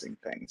 surprising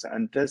things.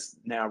 And this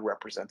now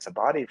represents a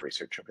body of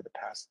research over the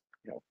past,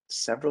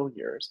 several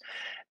years.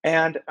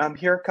 And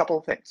here are a couple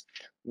of things.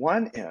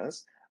 One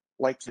is,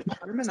 like, the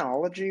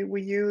terminology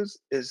we use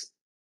is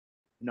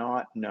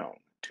not known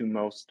to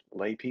most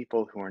lay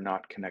people who are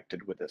not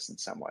connected with this in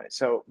some way.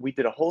 So we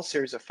did a whole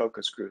series of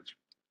focus groups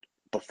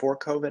before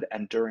COVID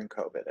and during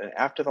COVID. And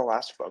after the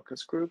last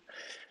focus group,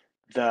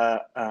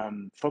 the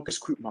focus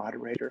group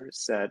moderator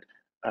said,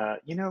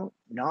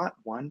 not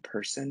one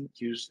person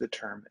used the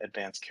term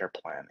advanced care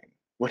planning.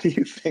 What do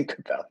you think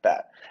about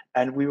that?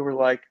 And we were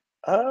like,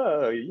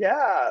 oh,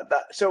 yeah.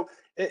 So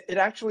it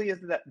actually is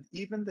that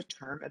even the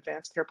term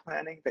advanced care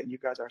planning that you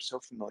guys are so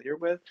familiar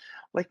with,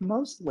 like,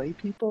 most lay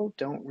people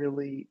don't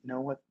really know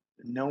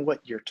what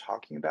you're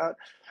talking about.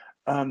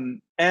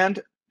 And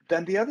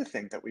then the other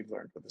thing that we've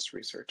learned with this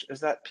research is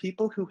that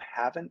people who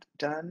haven't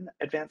done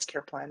advanced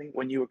care planning,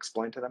 when you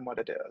explain to them what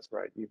it is,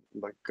 right, you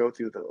like go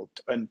through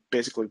and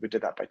basically we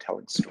did that by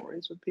telling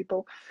stories with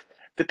people.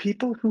 The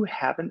people who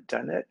haven't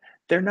done it,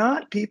 they're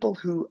not people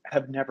who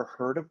have never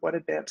heard of what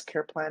advanced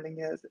care planning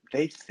is.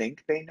 They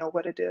think they know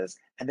what it is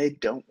and they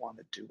don't want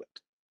to do it.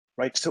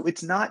 Right. So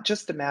it's not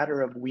just a matter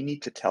of we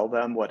need to tell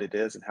them what it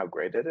is and how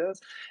great it is.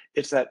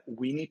 It's that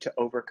we need to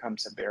overcome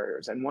some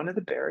barriers. And one of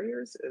the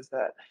barriers is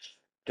that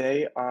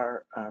they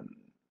are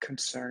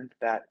concerned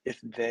that if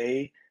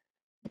they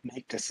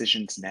make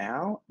decisions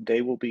now,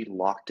 they will be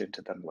locked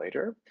into them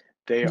later.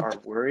 They are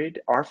worried.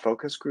 Our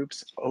focus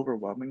groups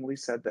overwhelmingly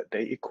said that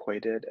they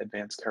equated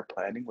advanced care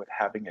planning with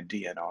having a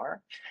DNR.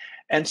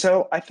 And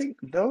so I think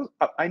those,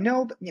 I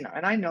know,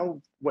 and I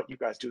know what you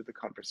guys do with the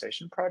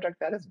Conversation Project,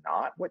 that is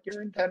not what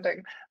you're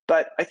intending,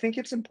 but I think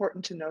it's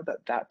important to know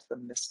that that's the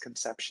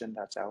misconception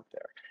that's out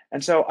there.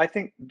 And so I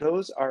think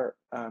those are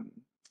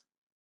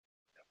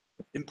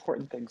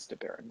important things to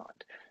bear in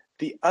mind.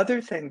 The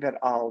other thing that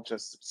I'll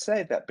just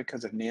say, that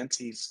because of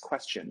Nancy's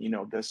question,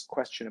 this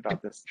question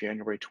about this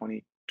January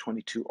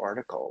 2022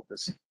 article,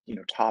 this,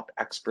 top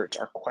experts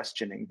are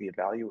questioning the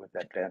value of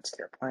advanced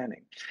care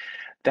planning.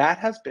 That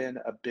has been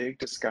a big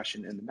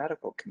discussion in the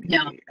medical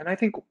community. And I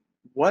think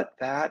what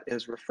that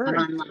is referring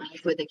I'm on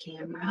live with a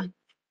camera.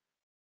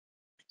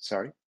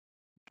 Sorry.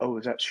 Oh,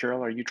 is that Cheryl?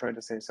 Are you trying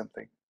to say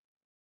something?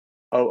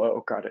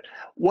 Oh, got it.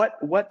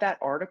 What that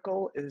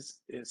article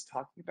is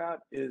talking about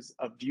is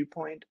a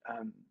viewpoint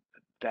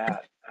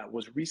that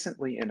was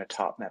recently in a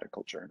top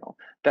medical journal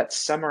that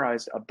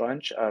summarized a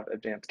bunch of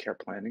advanced care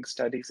planning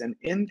studies. And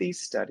in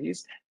these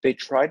studies, they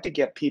tried to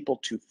get people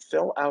to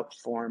fill out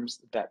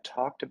forms that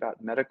talked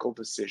about medical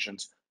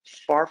decisions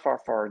far, far,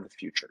 far in the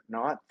future,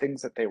 not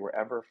things that they were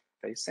ever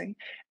facing.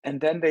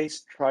 And then they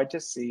tried to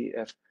see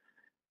if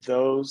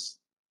those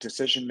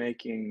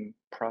decision-making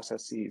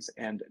processes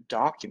and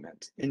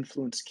document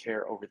influence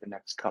care over the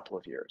next couple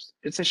of years.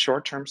 It's a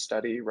short-term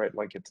study, right?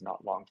 Like, it's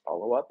not long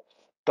follow-up,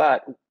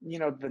 but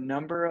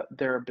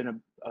there have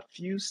been a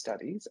few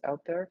studies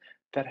out there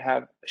that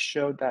have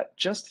showed that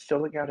just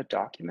filling out a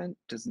document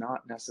does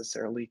not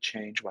necessarily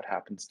change what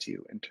happens to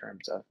you in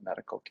terms of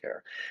medical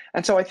care.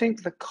 And so I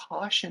think the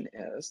caution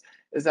is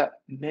that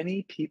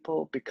many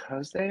people,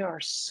 because they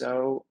are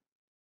so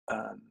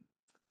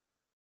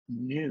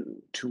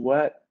new to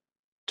what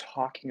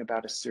talking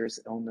about a serious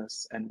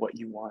illness and what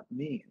you want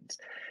means,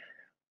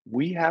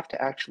 we have to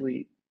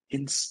actually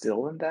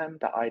instill in them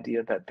the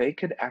idea that they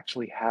could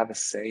actually have a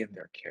say in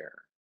their care.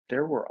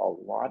 There were a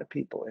lot of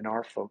people in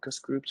our focus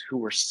groups who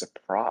were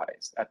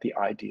surprised at the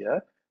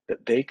idea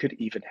that they could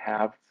even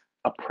have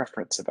a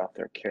preference about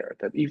their care,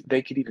 that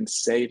they could even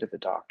say to the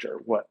doctor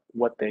what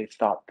they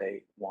thought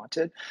they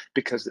wanted,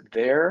 because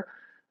their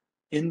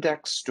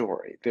index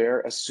story,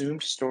 their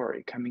assumed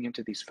story coming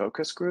into these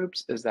focus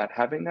groups is that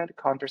having that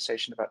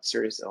conversation about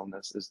serious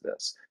illness is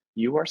this: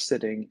 you are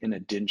sitting in a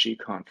dingy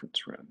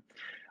conference room.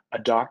 A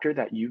doctor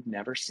that you've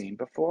never seen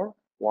before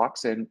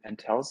walks in and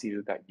tells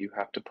you that you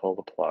have to pull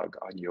the plug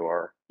on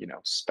your,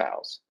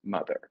 spouse,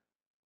 mother,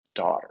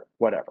 daughter,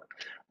 whatever,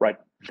 right?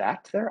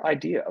 That's their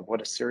idea of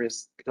what a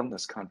serious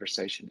illness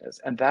conversation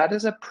is. And that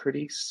is a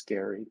pretty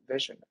scary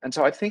vision. And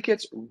so I think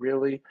it's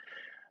really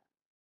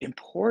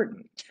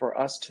important for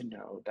us to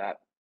know that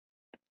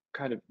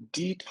kind of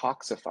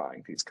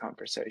detoxifying these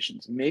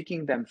conversations,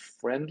 making them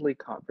friendly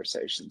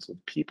conversations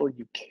with people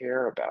you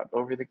care about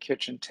over the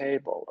kitchen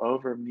table,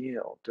 over a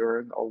meal,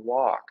 during a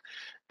walk,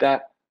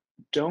 that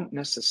don't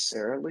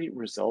necessarily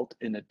result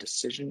in a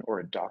decision or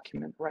a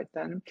document right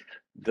then.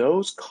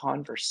 Those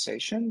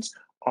conversations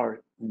are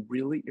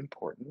really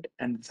important,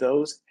 and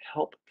those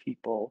help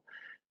people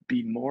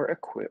be more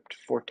equipped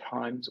for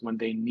times when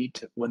they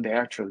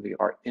actually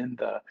are in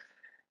the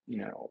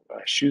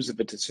shoes of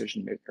a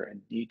decision maker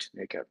and need to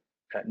make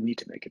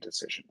a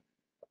decision.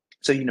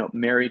 So,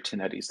 Mary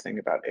Tinetti's thing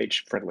about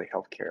age-friendly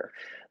healthcare,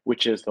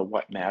 which is the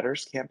What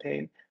Matters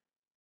campaign,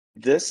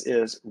 This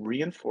is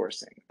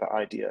reinforcing the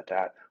idea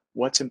that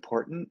what's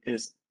important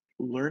is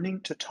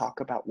learning to talk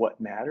about what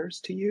matters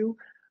to you,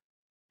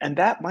 and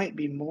that might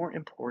be more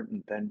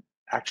important than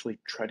actually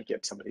try to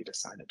get somebody to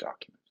sign a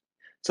document.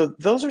 So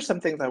those are some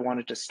things I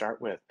wanted to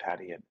start with,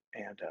 Patty,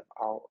 and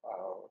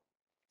I'll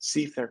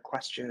see if there are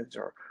questions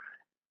or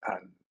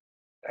um,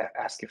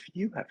 ask if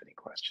you have any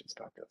questions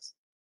about this.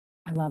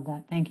 I love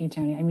that. Thank you,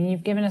 Tony. I mean,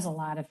 you've given us a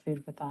lot of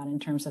food for thought in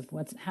terms of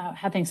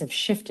how things have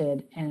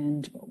shifted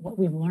and what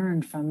we've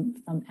learned from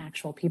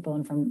actual people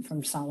and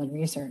from solid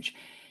research.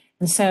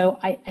 And so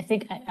I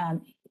think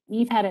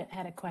Eve had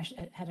a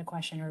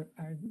question, or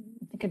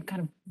I could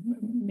kind of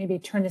maybe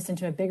turn this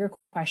into a bigger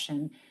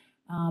question.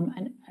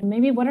 And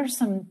maybe what are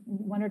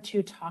one or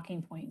two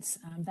talking points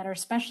that are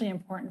especially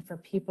important for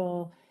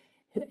people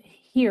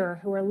here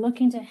who are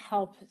looking to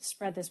help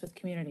spread this with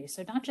communities?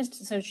 So not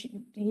just,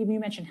 you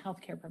mentioned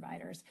healthcare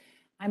providers.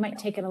 I might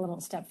take it a little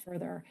step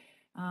further.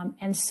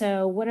 And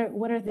so what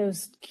are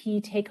those key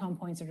take-home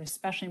points that are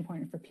especially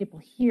important for people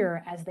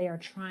here as they are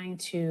trying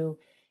to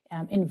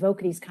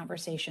invoke these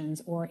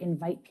conversations or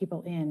invite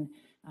people in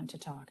to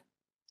talk?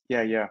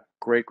 Yeah.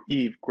 Great,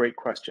 Eve, great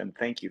question.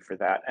 Thank you for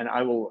that. And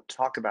I will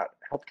talk about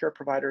healthcare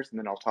providers, and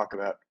then I'll talk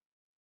about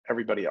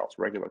everybody else,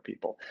 regular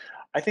people.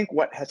 I think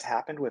what has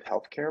happened with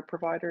healthcare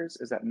providers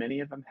is that many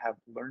of them have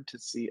learned to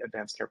see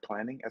advanced care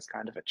planning as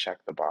kind of a check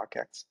the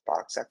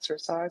box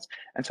exercise.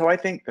 And so I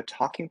think the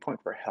talking point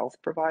for health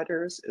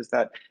providers is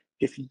that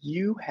if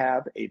you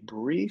have a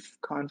brief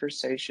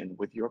conversation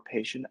with your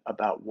patient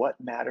about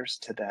what matters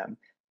to them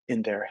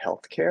in their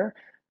healthcare,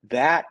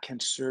 that can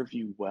serve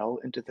you well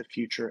into the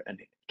future, and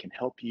it can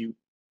help you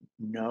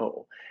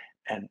know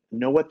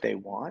what they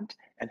want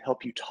and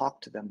help you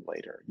talk to them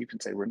later. You can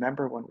say,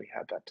 remember when we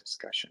had that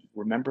discussion?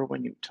 Remember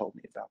when you told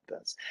me about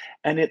this?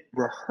 And it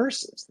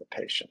rehearses the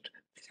patient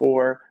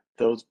for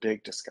those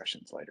big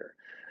discussions later.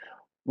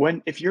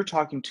 If you're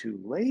talking to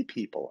lay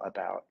people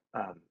about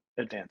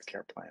advanced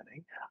care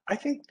planning, I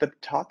think the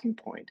talking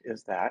point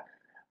is that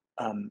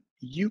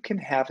you can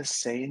have a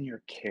say in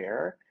your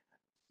care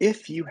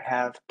if you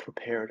have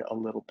prepared a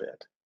little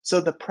bit. So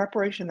the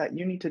preparation that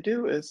you need to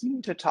do is you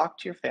need to talk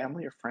to your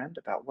family or friend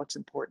about what's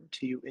important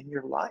to you in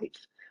your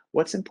life,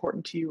 what's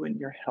important to you in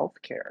your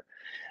healthcare.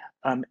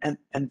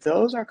 And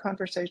those are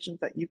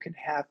conversations that you can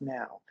have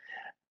now.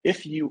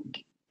 If you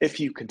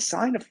can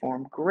sign a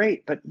form,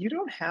 great, but you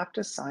don't have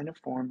to sign a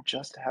form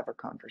just to have a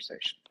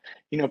conversation.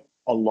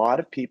 A lot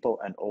of people,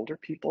 and older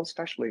people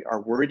especially, are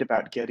worried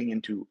about getting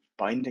into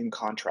binding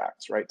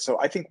contracts, right? So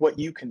I think what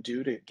you can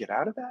do to get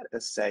out of that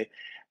is say,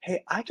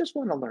 hey, I just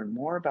want to learn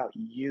more about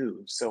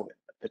you. So if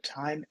the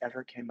time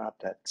ever came up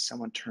that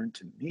someone turned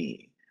to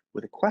me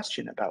with a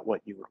question about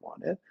what you would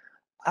wanted,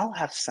 I'll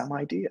have some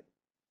idea,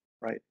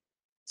 right?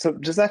 So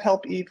does that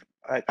help, Eve?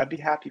 I'd be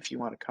happy if you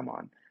want to come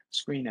on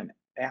screen and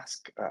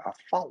ask a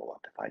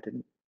follow-up if I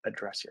didn't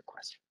address your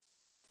question.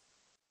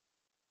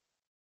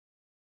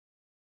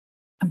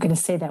 I'm going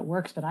to say that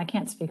works, but I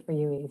can't speak for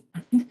you,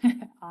 Eve.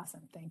 Awesome.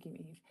 Thank you,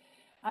 Eve.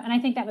 And I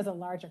think that was a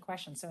larger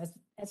question. So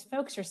as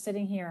folks are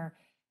sitting here,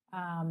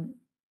 oh,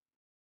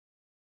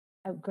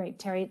 great.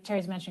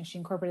 Terry's mentioning she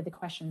incorporated the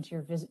question to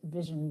your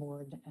vision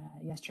board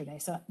yesterday.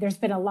 So there's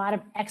been a lot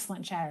of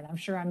excellent chatter. I'm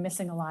sure I'm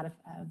missing a lot of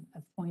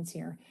points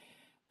here.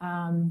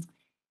 Well,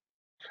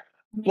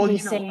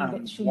 saying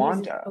that she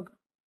Wanda. uses,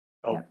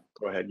 yep.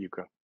 Go ahead, you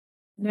go.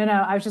 No,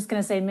 I was just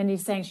going to say,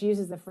 Mindy's saying she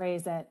uses the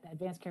phrase that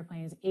advanced care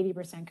planning is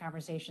 80%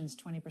 conversations,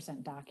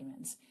 20%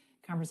 documents.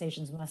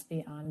 Conversations must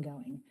be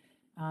ongoing.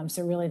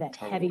 So really that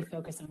heavy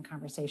focus on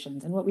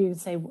conversations. And what we would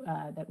say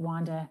that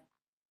Wanda.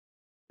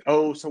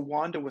 Oh, so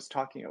Wanda was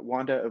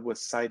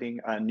citing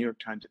a New York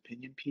Times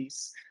opinion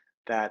piece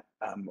that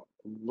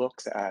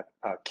looks at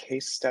a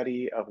case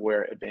study of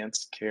where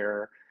advanced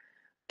care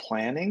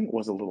planning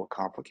was a little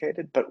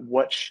complicated, but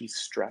what she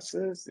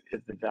stresses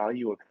is the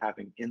value of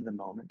having in the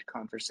moment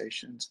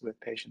conversations with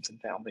patients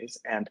and families,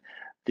 and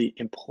the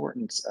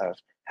importance of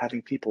having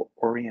people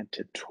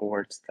oriented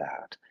towards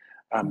that.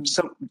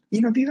 So,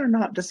 these are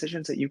not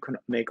decisions that you can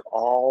make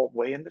all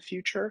way in the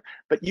future,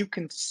 but you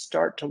can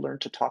start to learn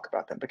to talk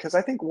about them, because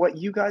I think what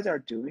you guys are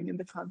doing in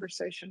the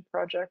Conversation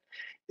Project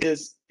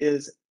is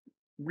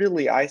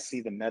really, I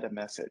see the meta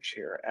message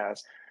here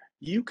as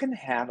you can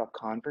have a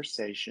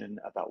conversation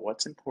about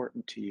what's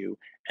important to you,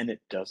 and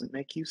it doesn't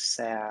make you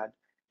sad.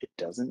 It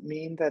doesn't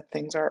mean that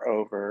things are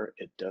over.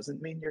 It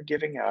doesn't mean you're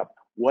giving up.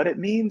 What it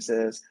means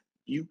is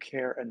you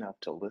care enough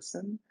to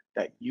listen,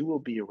 that you will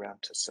be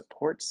around to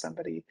support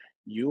somebody.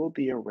 You will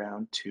be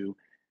around to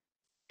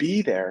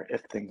be there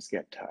if things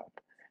get tough.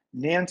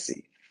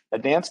 Nancy,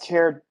 advanced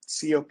care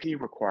COP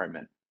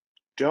requirement.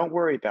 Don't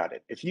worry about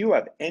it. If you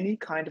have any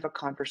kind of a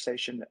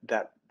conversation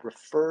that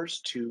refers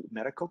to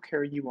medical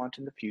care you want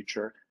in the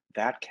future,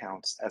 that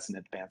counts as an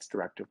advanced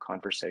directive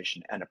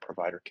conversation, and a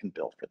provider can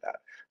bill for that.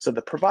 So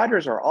the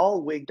providers are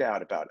all wigged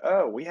out about,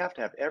 oh, we have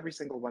to have every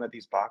single one of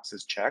these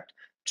boxes checked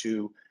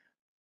to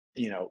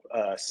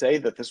say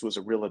that this was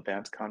a real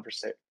advanced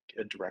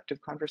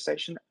directive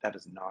conversation. That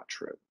is not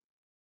true.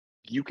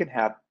 you can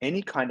have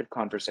any kind of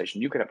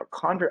conversation. You could have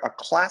a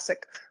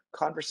classic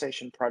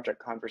conversation, project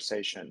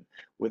conversation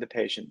with a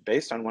patient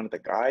based on one of the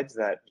guides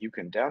that you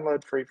can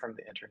download free from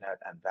the internet,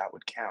 and that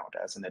would count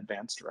as an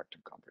advanced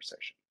directive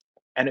conversation.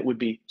 And it would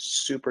be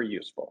super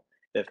useful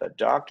if a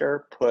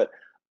doctor put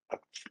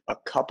a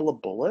couple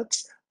of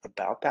bullets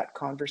about that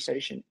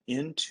conversation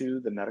into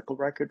the medical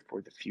record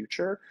for the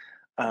future.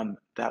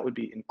 That would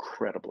be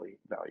incredibly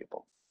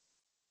valuable.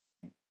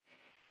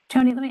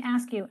 Tony, let me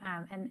ask you,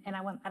 and I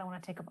don't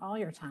want to take up all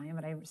your time,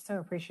 but I so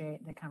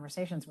appreciate the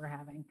conversations we're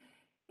having.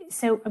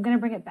 So I'm going to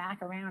bring it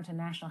back around to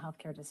National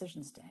Healthcare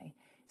Decisions Day.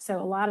 So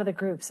a lot of the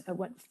groups,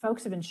 what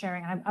folks have been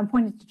sharing, I'm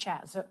pointing to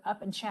chat. So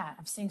up in chat,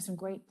 I'm seeing some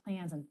great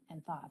plans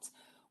and thoughts.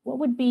 What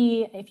would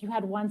be, if you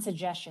had one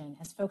suggestion,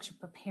 as folks are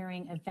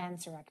preparing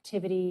events or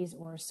activities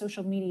or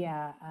social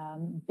media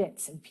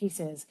bits and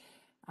pieces,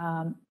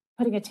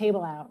 putting a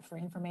table out for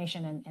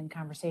information and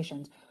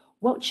conversations,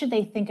 what should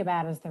they think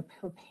about as they're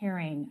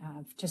preparing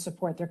to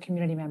support their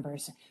community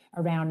members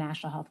around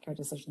National Healthcare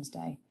Decisions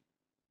Day?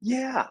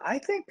 Yeah, I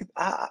think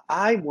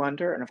I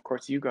wonder, and of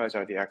course you guys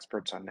are the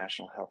experts on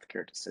National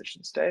Healthcare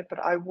Decisions Day, but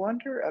I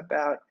wonder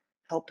about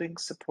helping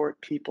support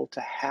people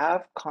to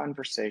have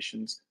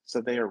conversations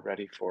so they are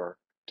ready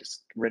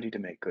to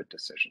make good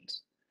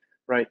decisions,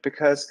 right?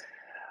 Because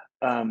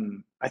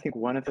I think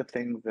one of the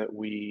things that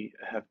we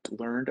have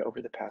learned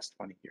over the past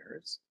 20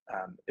 years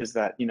is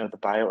that, the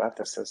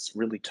bioethicists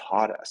really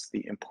taught us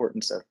the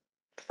importance of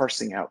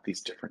parsing out these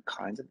different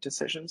kinds of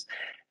decisions.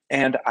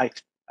 And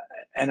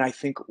I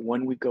think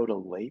when we go to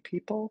lay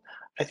people,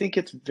 I think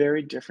it's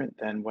very different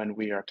than when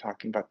we are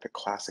talking about the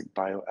classic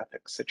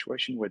bioethics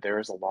situation where there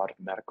is a lot of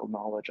medical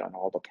knowledge on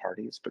all the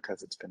parties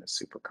because it's been a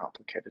super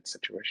complicated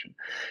situation.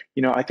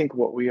 I think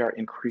what we are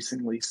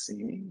increasingly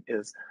seeing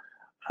is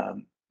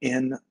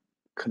in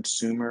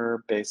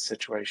consumer-based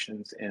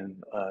situations,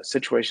 in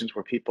situations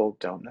where people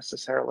don't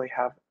necessarily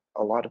have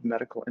a lot of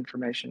medical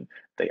information,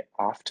 they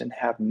often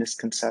have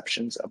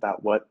misconceptions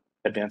about what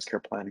advanced care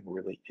planning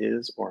really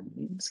is or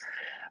means.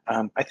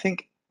 I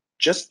think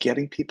just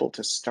getting people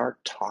to start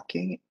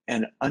talking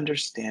and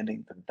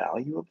understanding the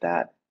value of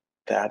that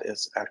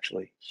is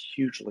actually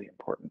hugely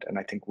important. And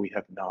I think we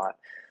have not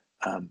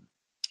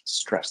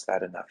stressed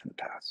that enough in the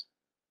past.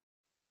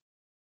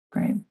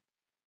 Great.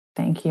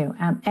 Thank you.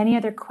 Any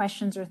other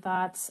questions or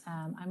thoughts?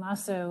 I'm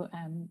also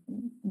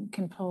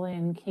can pull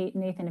in Kate,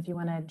 Nathan, if you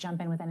want to jump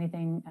in with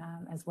anything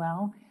as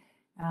well.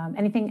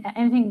 Anything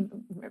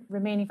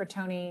remaining for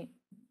Tony?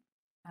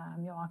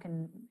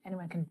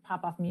 Anyone can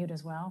pop off mute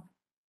as well.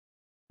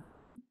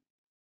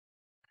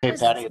 Hey,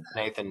 Patty, it's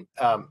Nathan.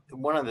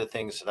 One of the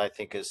things that I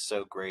think is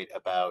so great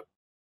about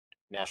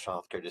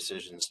National Healthcare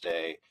Decisions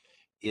Day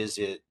is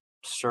it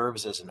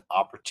serves as an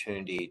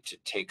opportunity to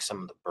take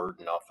some of the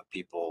burden off of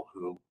people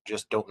who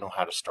just don't know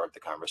how to start the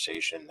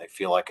conversation. They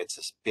feel like it's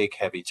this big,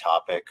 heavy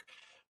topic.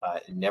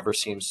 It never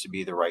seems to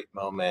be the right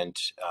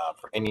moment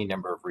for any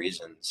number of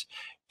reasons.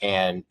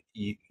 And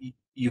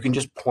you can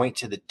just point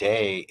to the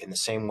day in the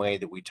same way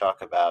that we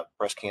talk about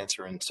breast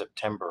cancer in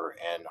September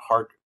and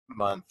heart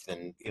month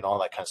and all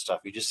that kind of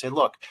stuff. You just say,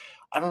 look,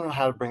 I don't know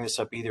how to bring this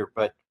up either,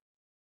 but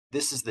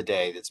this is the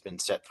day that's been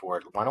set for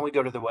it. Why don't we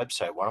go to the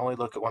website? Why don't we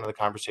look at one of the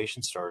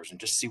conversation starters and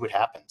just see what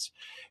happens?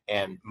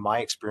 And my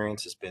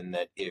experience has been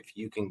that if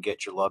you can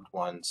get your loved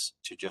ones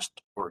to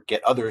or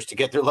get others to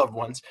get their loved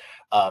ones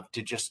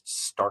to just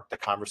start the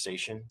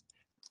conversation,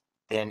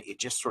 then it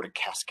just sort of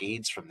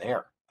cascades from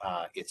there.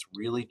 It's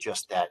really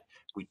just that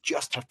we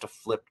just have to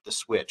flip the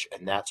switch.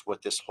 And that's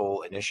what this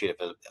whole initiative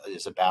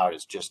is about,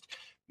 is just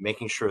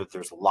making sure that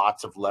there's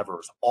lots of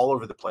levers all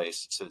over the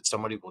place so that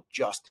somebody will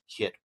just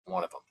hit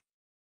one of them.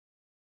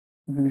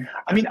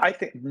 I mean,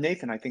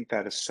 Nathan, I think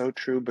that is so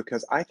true,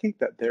 because I think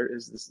that there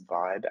is this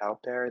vibe out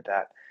there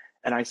that,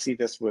 and I see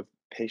this with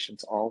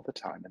patients all the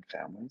time and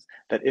families,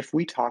 that if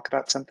we talk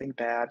about something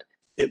bad,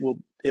 it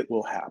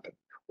will happen.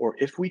 Or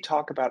if we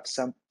talk about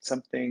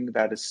something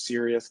that is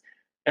serious,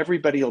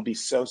 everybody will be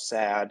so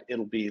sad,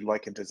 it'll be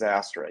like a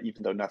disaster,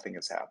 even though nothing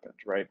has happened,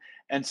 right?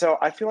 And so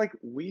I feel like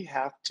we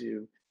have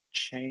to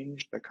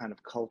change the kind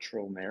of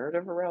cultural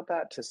narrative around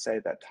that to say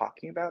that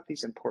talking about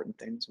these important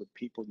things with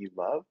people you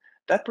love,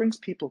 that brings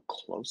people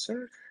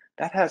closer.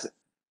 That has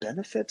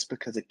benefits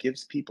because it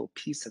gives people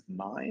peace of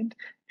mind.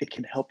 It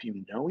can help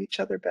you know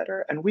each other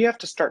better. And we have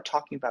to start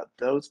talking about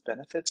those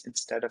benefits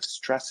instead of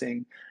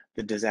stressing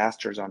the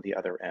disasters on the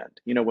other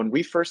end. When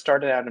we first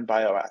started out in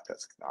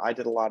bioethics, I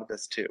did a lot of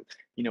this too.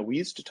 We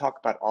used to talk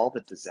about all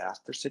the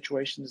disaster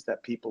situations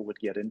that people would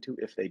get into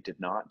if they did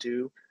not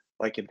do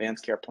like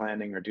advanced care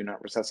planning or do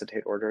not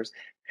resuscitate orders.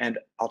 And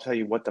I'll tell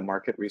you what the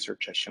market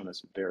research has shown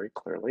us very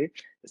clearly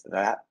is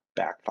that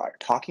backfire.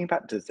 Talking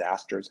about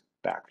disasters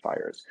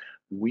backfires.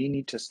 We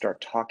need to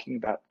start talking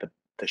about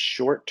the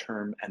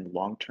short-term and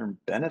long-term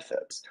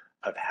benefits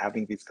of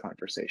having these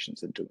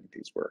conversations and doing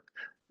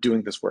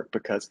this work,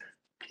 because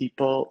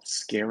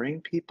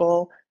scaring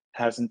people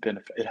has not been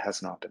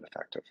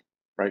effective,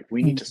 right?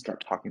 We need to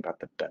start talking about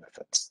the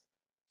benefits,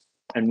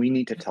 and we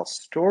need to tell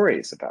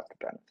stories about the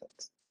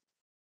benefits.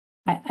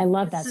 I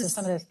love that. So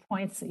some of those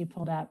points that you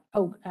pulled out.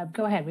 Oh,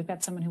 go ahead. We've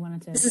got someone who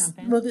wanted to jump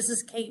in. Well, this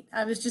is Kate.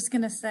 I was just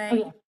going to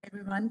say,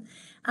 everyone,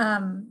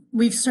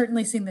 we've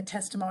certainly seen the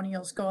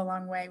testimonials go a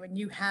long way. When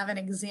you have an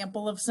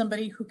example of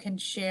somebody who can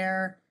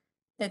share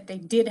that they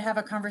did have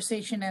a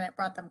conversation and it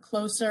brought them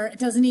closer. It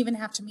doesn't even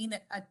have to mean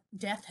that a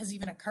death has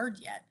even occurred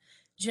yet.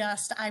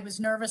 Just, I was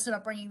nervous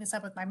about bringing this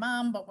up with my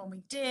mom, but when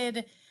we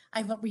did,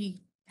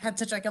 we had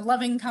such like a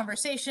loving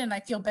conversation.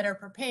 I feel better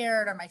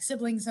prepared, or my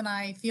siblings and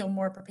I feel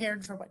more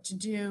prepared for what to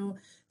do.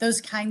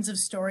 Those kinds of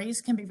stories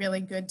can be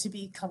really good to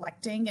be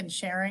collecting and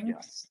sharing.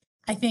 Yes.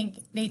 I think,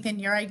 Nathan,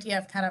 your idea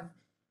of kind of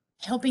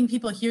helping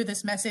people hear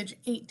this message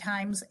 8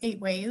 times, 8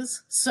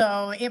 ways.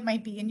 So it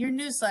might be in your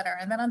newsletter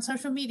and then on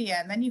social media,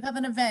 and then you have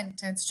an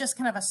event, and it's just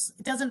kind of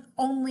it doesn't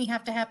only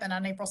have to happen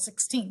on April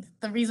 16th.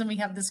 The reason we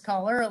have this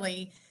call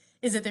early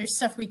is that there's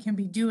stuff we can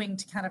be doing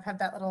to kind of have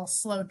that little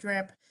slow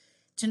drip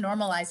to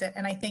normalize it.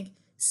 And I think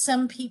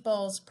some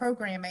people's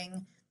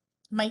programming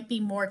might be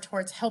more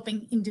towards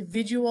helping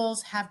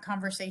individuals have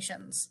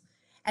conversations,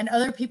 and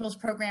other people's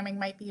programming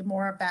might be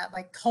more of that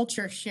like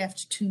culture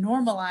shift to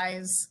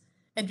normalize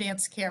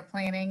advanced care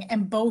planning,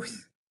 and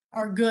both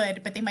are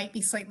good, but they might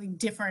be slightly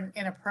different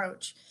in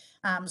approach.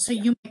 So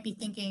you might be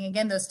thinking,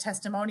 again, those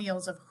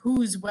testimonials of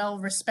who's well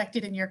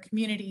respected in your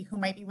community, who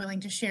might be willing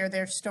to share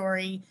their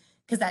story,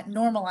 because that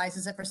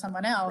normalizes it for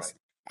someone else.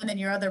 Right. And then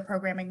your other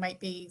programming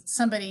might be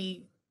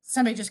somebody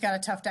just got a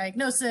tough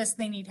diagnosis,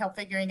 they need help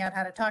figuring out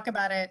how to talk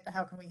about it.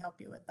 How can we help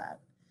you with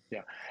that?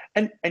 Yeah.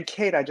 And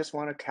Kate, I just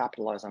want to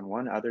capitalize on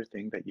one other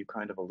thing that you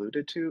kind of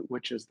alluded to,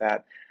 which is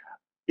that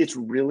it's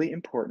really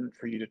important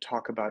for you to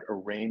talk about a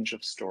range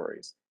of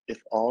stories.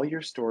 If all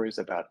your stories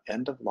about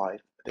end of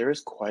life, there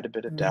is quite a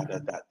bit of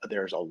data that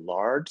there's a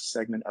large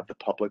segment of the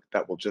public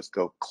that will just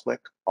go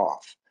click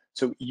off.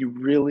 So you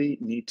really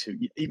need to,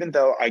 even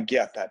though I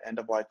get that end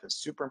of life is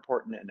super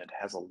important and it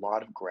has a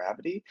lot of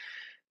gravity,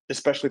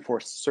 especially for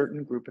a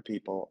certain group of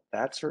people,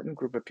 that certain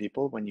group of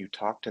people, when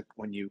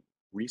you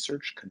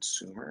research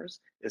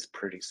consumers, is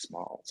pretty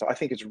small. So I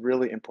think it's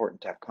really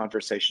important to have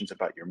conversations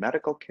about your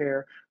medical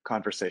care,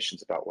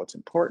 conversations about what's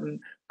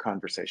important,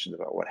 conversations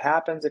about what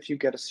happens if you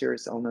get a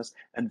serious illness.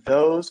 And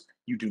those,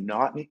 you do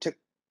not need to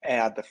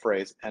add the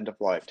phrase end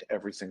of life to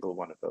every single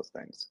one of those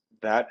things.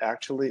 That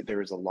actually, there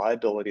is a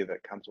liability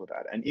that comes with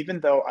that. And even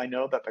though I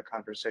know that the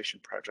Conversation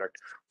Project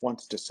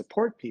wants to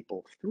support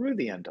people through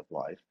the end of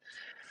life,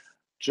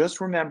 just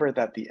remember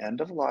that the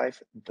end of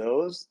life,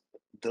 those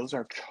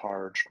are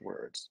charged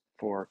words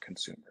for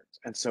consumers.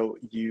 And so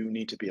you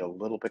need to be a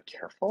little bit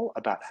careful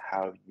about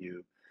how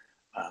you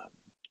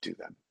do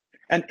them.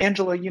 And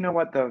Angela, you know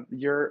what,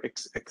 your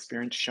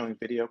experience showing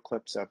video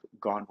clips of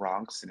gone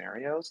wrong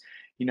scenarios,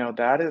 you know,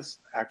 that is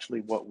actually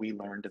what we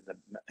learned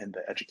in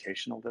the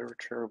educational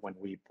literature when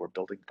we were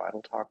building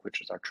VitalTalk, which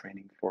is our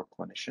training for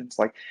clinicians.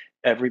 Like,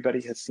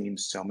 everybody has seen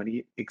so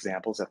many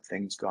examples of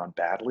things gone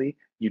badly.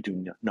 You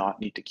do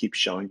not need to keep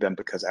showing them,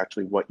 because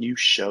actually what you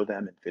show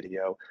them in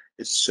video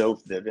is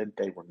so vivid,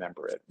 they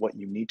remember it. What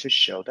you need to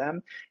show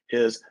them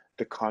is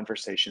the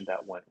conversation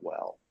that went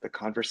well, the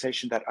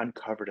conversation that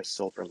uncovered a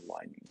silver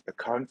lining, the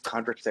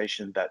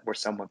conversation where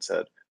someone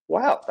said,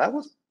 wow, that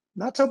was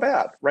not so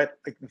bad, right?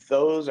 Like,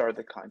 those are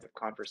the kinds of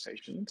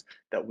conversations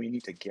that we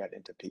need to get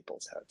into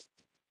people's heads.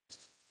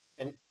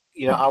 And,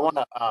 you know, I want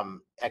to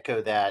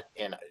echo that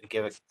and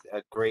give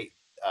a great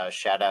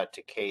shout out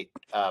to Kate.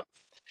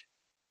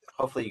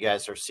 Hopefully you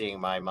guys are seeing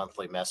my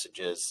monthly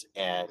messages,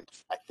 and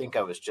I think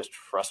I was just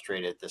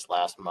frustrated this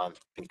last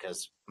month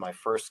because my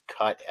first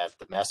cut at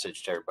the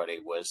message to everybody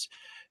was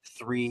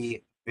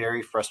 3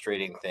 very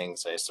frustrating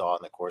things I saw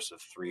in the course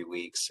of 3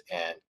 weeks.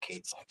 And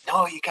Kate's like,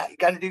 no, you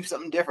got to do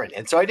something different.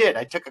 And so I did.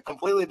 I took a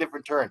completely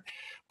different turn,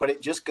 but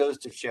it just goes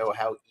to show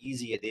how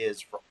easy it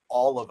is for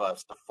all of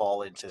us to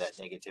fall into that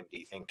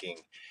negativity thinking.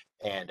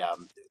 And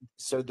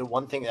so the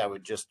one thing that I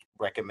would just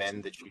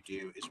recommend that you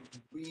do is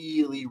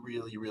really,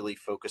 really, really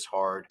focus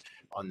hard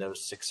on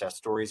those success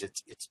stories.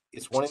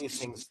 It's one of these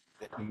things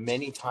that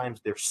many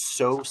times they're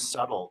so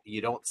subtle,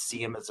 you don't see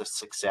them as a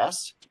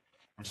success.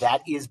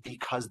 That is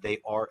because they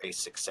are a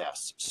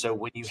success. So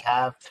when you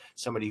have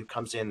somebody who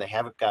comes in, they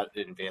haven't got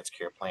an advanced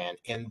care plan,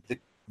 and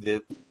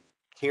the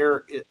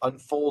care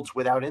unfolds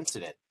without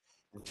incident,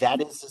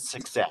 that is a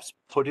success.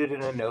 Put it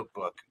in a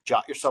notebook,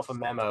 jot yourself a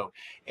memo,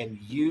 and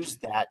use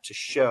that to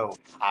show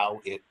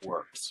how it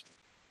works.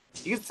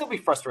 You can still be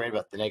frustrated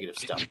about the negative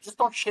stuff. Just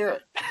don't share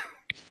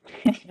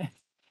it.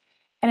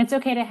 And it's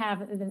okay to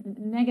have the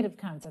negative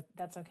comments.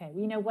 That's okay.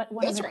 You know what?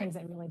 One of the things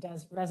that really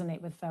does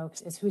resonate with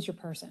folks is, who's your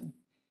person?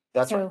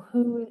 So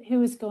who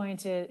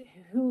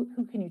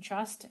can you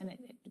trust? And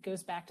it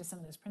goes back to some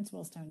of those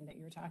principles, Tony, that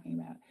you were talking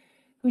about.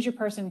 Who's your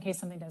person in case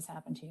something does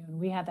happen to you? And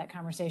we had that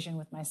conversation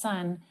with my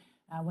son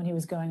when he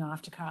was going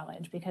off to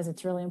college, because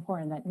it's really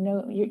important that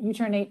you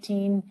turn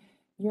 18,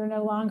 you're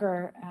no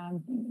longer,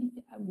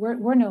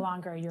 we're no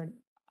longer your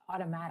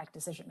automatic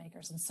decision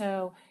makers. And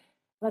so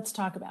let's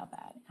talk about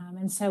that.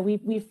 And so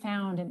we've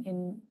found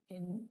in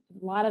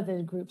a lot of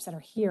the groups that are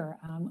here,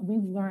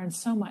 we've learned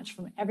so much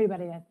from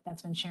everybody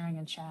that's been sharing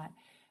in chat.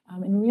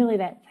 and really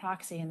that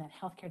proxy and that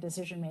healthcare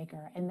decision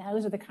maker. And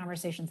those are the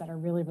conversations that are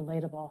really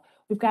relatable.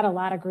 We've got a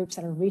lot of groups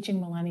that are reaching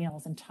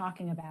millennials and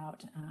talking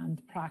about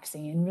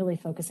proxy and really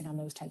focusing on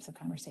those types of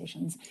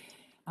conversations.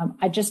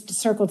 I just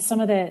circled some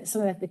of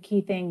the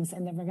key things,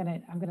 and then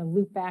I'm gonna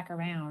loop back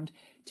around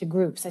to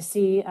groups. I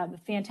see the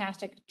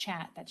fantastic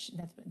chat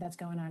that's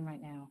going on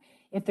right now.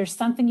 If there's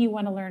something you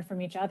want to learn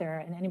from each other,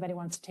 and anybody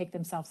wants to take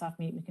themselves off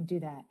mute, we can do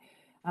that.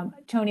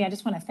 Tony, I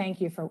just want to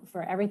thank you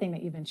for everything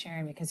that you've been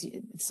sharing, because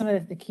some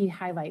of the key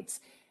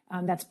highlights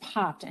that's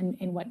popped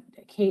in what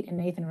Kate and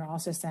Nathan were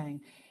also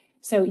saying.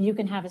 So you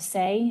can have a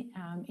say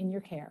in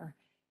your care,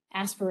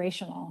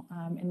 aspirational,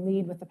 and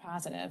lead with the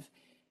positive.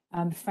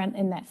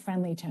 In that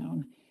friendly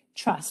tone.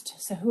 Trust.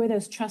 So who are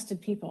those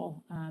trusted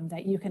people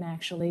that you can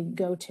actually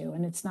go to?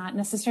 And it's not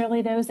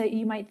necessarily those that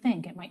you might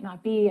think. It might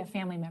not be a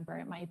family member.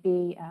 It might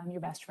be your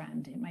best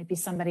friend. It might be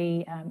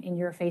somebody in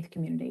your faith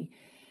community.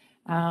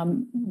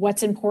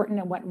 What's important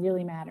and what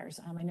really matters.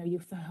 I know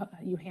you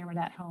hammered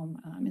that home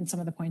in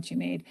some of the points you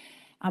made.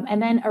 And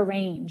then a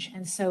range.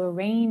 And so a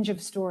range of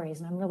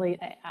stories. And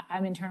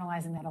I'm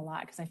internalizing that a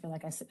lot, because I feel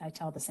like I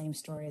tell the same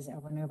stories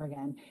over and over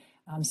again.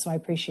 So I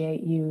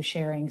appreciate you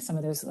sharing some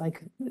of those,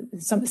 like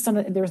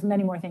there's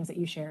many more things that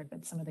you shared,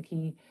 but some of the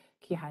key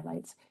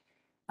highlights.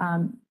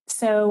 Let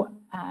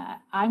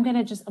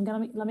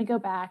me go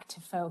back to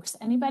folks.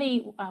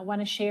 Anybody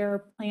want to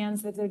share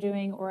plans that they're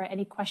doing or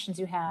any questions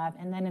you have?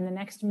 And then in the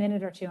next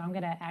minute or two, I'm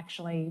going to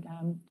actually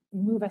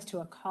move us to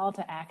a call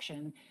to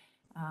action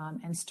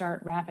and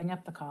start wrapping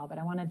up the call. But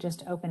I want to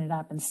just open it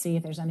up and see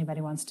if there's anybody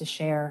who wants to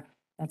share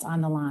that's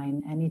on the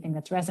line, anything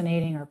that's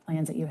resonating or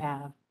plans that you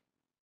have.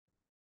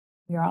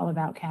 You're all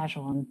about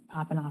casual and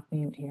popping off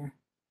mute here.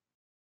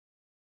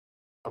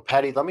 Well,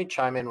 Patty, let me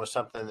chime in with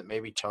something that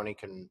maybe Tony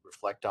can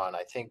reflect on.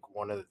 I think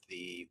one of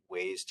the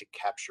ways to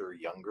capture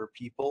younger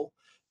people,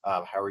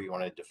 however you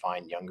want to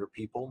define younger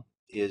people,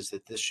 is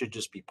that this should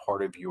just be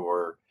part of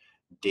your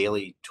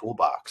daily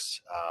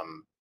toolbox.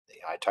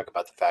 I talk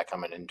about the fact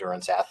I'm an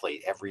endurance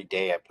athlete. Every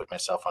day I put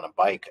myself on a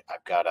bike,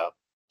 I've got a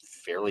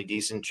fairly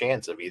decent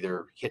chance of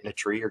either hitting a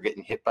tree or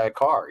getting hit by a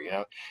car.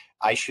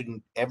 I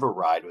shouldn't ever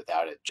ride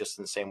without it, just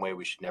in the same way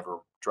we should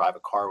never drive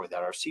a car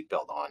without our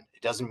seatbelt on.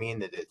 It doesn't mean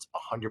that it's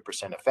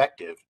 100%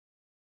 effective,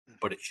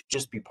 but it should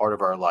just be part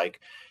of our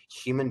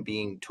human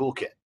being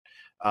toolkit.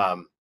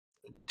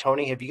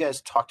 Tony, have you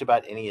guys talked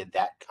about any of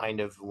that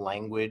kind of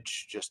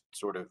language? Just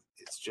sort of,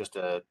 it's just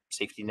a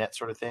safety net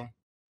sort of thing?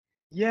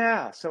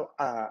 Yeah, so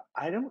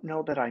I don't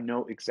know that I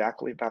know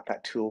exactly about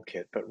that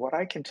toolkit, but what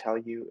I can tell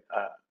you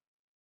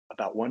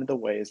about one of the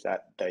ways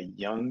that the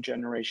young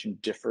generation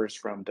differs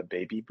from the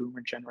baby boomer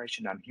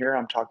generation, I'm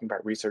talking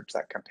about research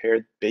that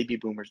compared baby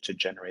boomers to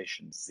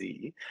Generation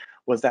Z,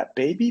 was that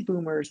baby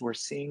boomers were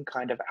seeing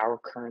kind of our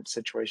current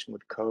situation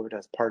with COVID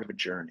as part of a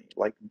journey.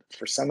 Like,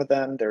 for some of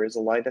them, there is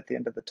a light at the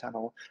end of the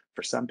tunnel.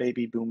 For some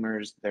baby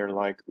boomers, they're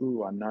like,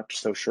 ooh, I'm not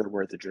so sure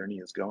where the journey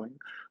is going.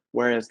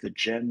 Whereas the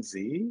Gen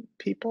Z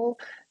people,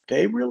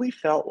 they really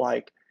felt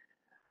like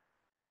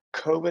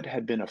COVID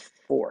had been a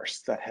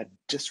force that had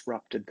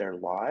disrupted their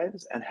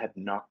lives and had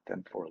knocked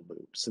them for a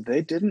loop. So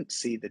they didn't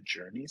see the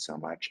journey so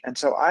much. And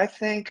so I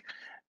think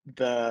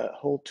the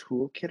whole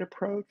toolkit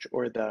approach,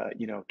 or the,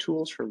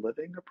 tools for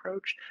living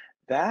approach,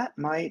 that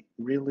might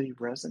really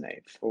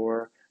resonate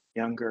for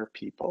younger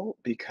people,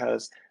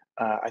 because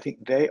I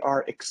think they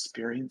are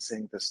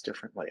experiencing this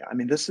differently. I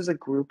mean, this is a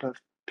group of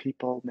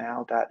people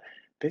now that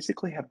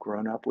basically have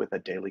grown up with a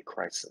daily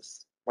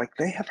crisis. Like,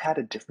 they have had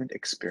a different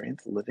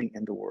experience living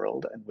in the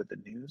world and with the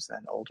news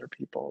than older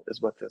people,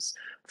 is what this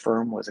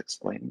firm was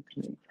explaining to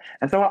me.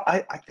 And so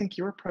I think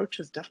your approach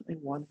is definitely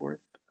one worth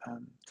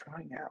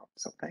trying out.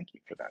 So thank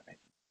you for that,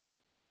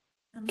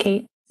 Nathan.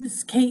 Kate? This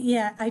is Kate.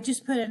 Yeah, I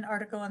just put an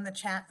article in the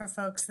chat for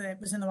folks that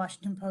was in the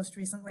Washington Post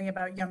recently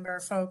about younger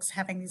folks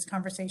having these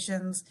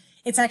conversations.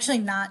 It's actually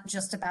not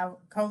just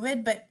about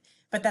COVID,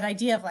 but that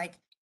idea of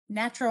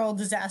natural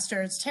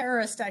disasters,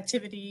 terrorist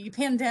activity,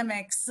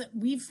 pandemics.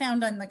 We've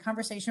found on the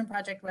Conversation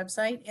Project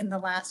website in the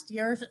last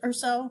year or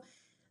so,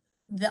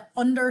 the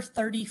under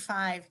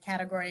 35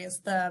 category is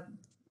the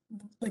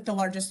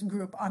largest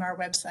group on our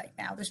website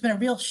now. There's been a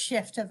real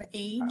shift of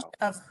age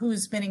of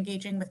who's been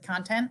engaging with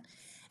content.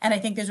 And I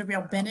think there's a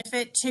real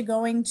benefit to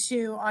going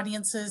to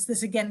audiences.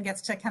 This again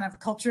gets to kind of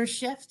culture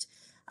shift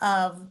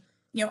of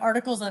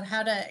articles of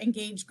how to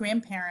engage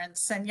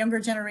grandparents and younger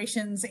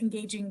generations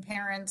engaging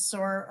parents,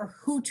 or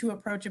who to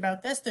approach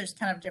about this. There's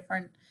kind of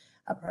different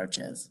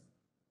approaches.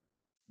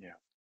 Yeah.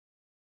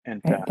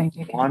 And Thank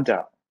you,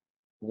 Wanda,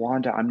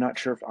 I'm not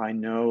sure if I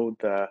know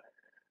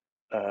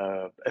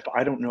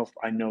I don't know if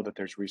I know that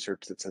there's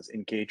research that says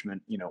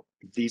engagement,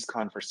 these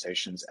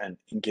conversations and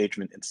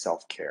engagement in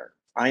self-care.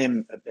 I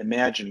am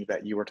imagining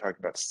that you were talking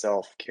about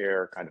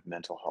self-care, kind of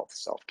mental health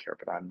self-care,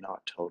 but I'm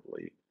not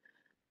totally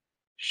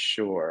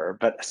sure.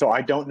 But so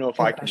I don't know if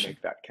I can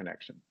make that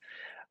connection.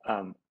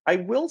 I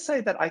will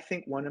say that I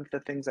think one of the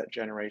things that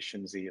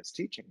Generation Z is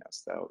teaching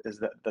us, though, is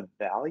that the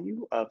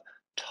value of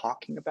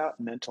talking about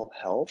mental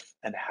health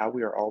and how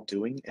we are all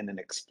doing in an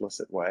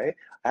explicit way,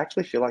 I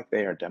actually feel like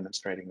they are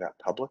demonstrating that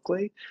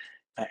publicly.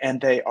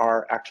 And they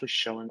are actually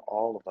showing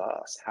all of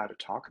us how to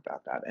talk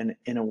about that. And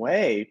in a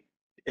way,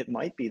 it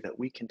might be that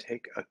we can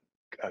take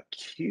a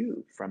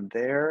cue from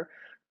their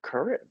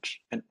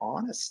courage and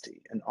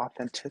honesty and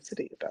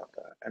authenticity about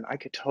that. And I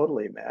could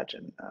totally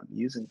imagine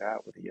using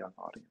that with a young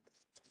audience.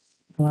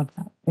 I love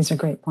that. These are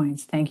great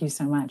points. Thank you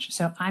so much.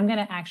 So I'm going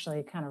to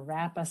actually kind of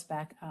wrap us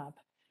back up.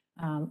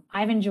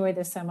 I've enjoyed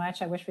this so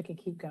much. I wish we could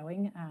keep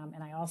going.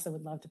 And I also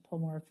would love to pull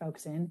more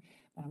folks in,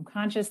 but I'm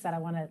conscious that I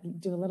want to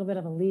do a little bit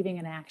of a leaving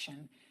in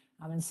action.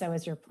 And so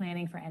as you're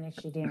planning for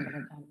NHDD, I'm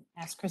going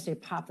to ask Christy to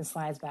pop the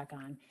slides back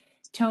on.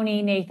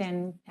 Tony,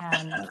 Nathan,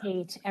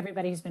 Kate,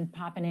 everybody who's been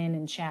popping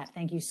in chat,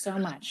 thank you so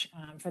much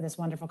for this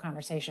wonderful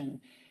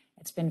conversation.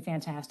 It's been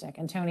fantastic.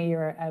 And Tony,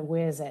 you're a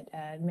whiz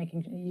at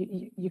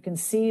making, you can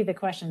see the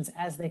questions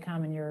as they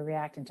come and you're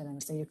reacting to them.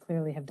 So you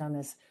clearly have done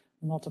this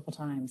multiple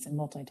times and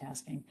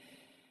multitasking.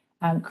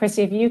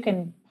 Christy, if you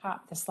can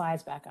pop the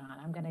slides back on,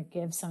 I'm going to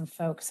give some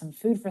folks some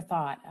food for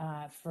thought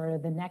for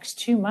the next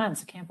 2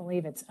 months. I can't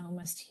believe it's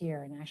almost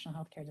here, National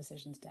Healthcare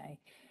Decisions Day.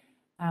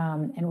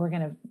 And we're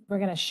going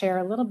to share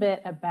a little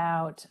bit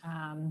about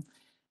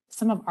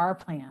some of our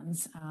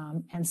plans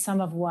and some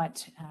of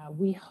what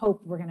we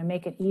hope we're going to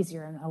make it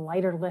easier and a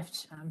lighter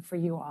lift for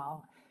you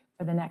all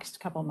for the next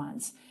couple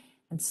months.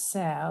 And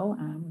so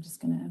I'm just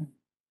going to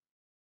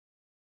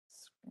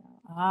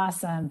scroll.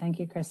 Awesome. Thank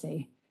you,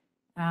 Chrissy.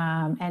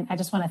 And I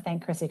just want to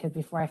thank Chrissy because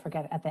before I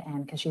forget at the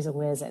end, because she's a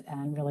whiz at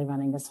really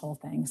running this whole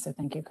thing. So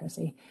thank you,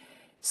 Chrissy.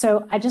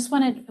 So I just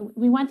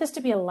we want this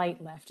to be a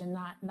light lift and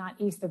not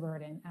ease the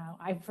burden.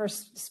 I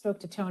first spoke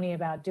to Tony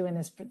about doing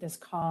this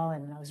call,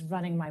 and I was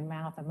running my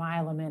mouth a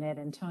mile a minute,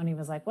 and Tony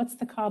was like, what's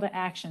the call to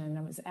action? And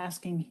I was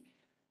asking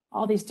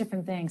all these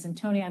different things. And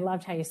Tony, I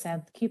loved how you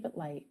said, keep it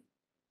light,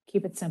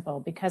 keep it simple,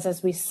 because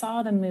as we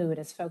saw the mood,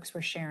 as folks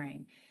were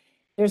sharing,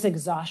 there's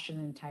exhaustion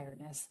and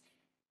tiredness.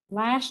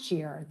 Last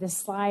year, this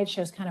slide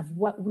shows kind of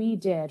what we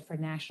did for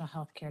National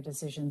Healthcare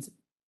Decisions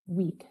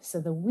Week.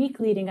 So the week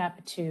leading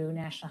up to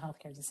National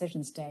Healthcare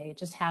Decisions Day, it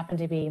just happened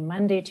to be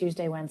Monday,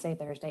 Tuesday, Wednesday,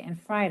 Thursday, and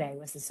Friday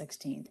was the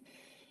 16th.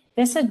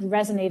 This had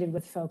resonated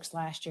with folks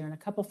last year, and a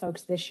couple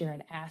folks this year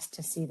had asked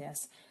to see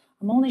this.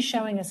 I'm only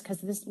showing this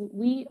because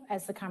we,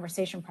 as the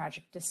Conversation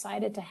Project,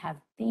 decided to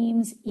have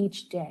themes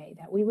each day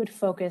that we would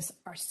focus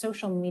our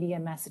social media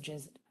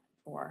messages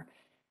for.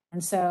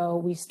 And so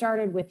we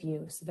started with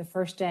you. So the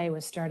first day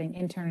was starting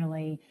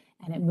internally,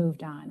 and it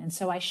moved on. And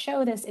so I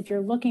show this if you're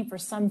looking for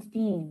some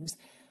themes,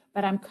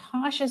 but I'm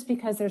cautious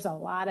because there's a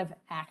lot of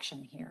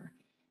action here.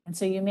 And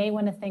so you may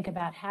want to think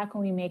about how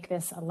can we make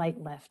this a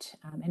light lift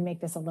and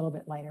make this a little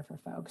bit lighter for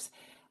folks.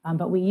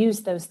 But we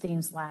used those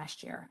themes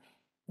last year.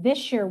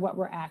 This year, what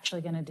we're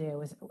actually going to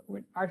do is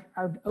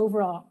our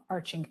overall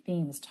arching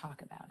theme is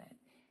talk about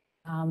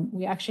it.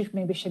 We actually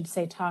maybe should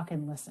say talk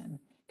and listen,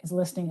 because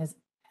listening is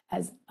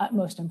as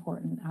utmost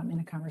important in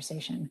a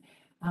conversation.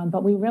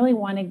 But we really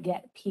want to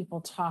get people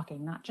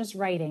talking, not just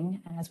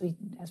writing, as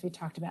we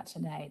talked about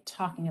today,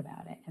 talking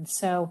about it. And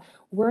so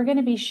we're going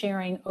to be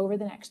sharing over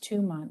the next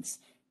 2 months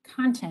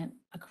content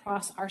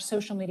across our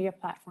social media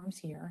platforms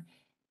here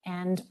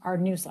and our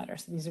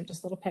newsletters. So these are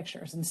just little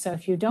pictures. And so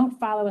if you don't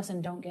follow us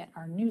and don't get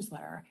our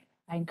newsletter,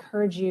 I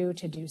encourage you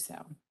to do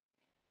so.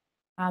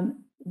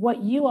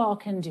 What you all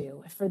can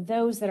do for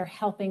those that are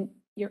helping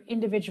your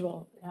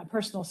individual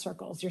personal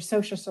circles, your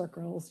social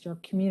circles, your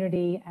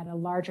community at a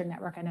larger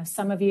network. I know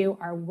some of you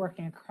are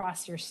working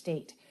across your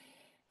state.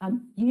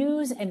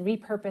 Use and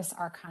repurpose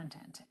our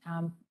content.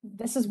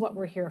 This is what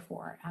we're here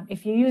for.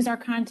 If you use our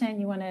content,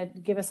 you want to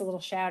give us a little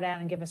shout out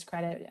and give us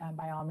credit,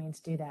 by all means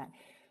do that.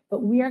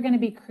 But we are going to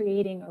be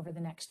creating over the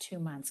next 2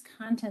 months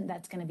content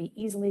that's going to be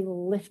easily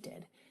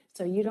lifted.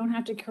 So you don't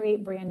have to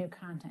create brand new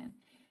content.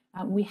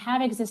 We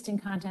have existing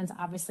contents,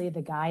 obviously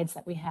the guides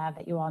that we have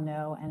that you all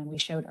know and we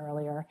showed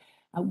earlier.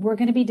 We're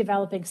going to be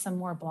developing some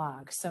more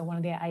blogs. So one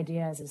of the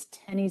ideas is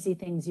 10 easy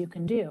things you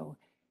can do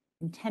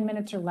in 10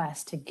 minutes or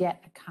less to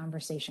get a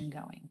conversation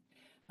going.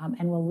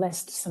 And we'll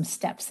list some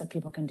steps that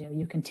people can do.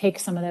 You can take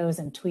some of those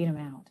and tweet them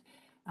out.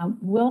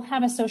 We'll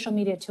have a social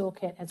media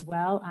toolkit as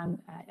well.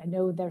 I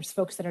know there's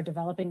folks that are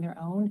developing their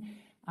own.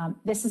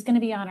 This is going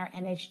to be on our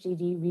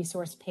NHDD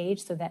resource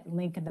page. So that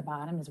link at the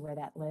bottom is where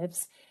that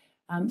lives.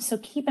 So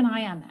keep an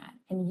eye on that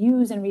and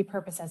use and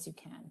repurpose as you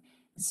can.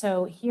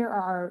 So here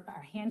are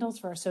our handles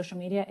for our social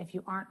media. If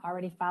you aren't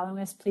already following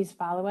us, please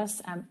follow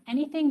us.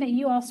 Anything that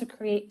you also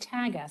create,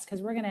 tag us, because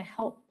we're going to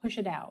help push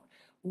it out.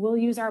 We'll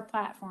use our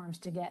platforms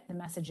to get the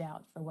message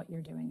out for what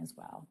you're doing as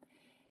well.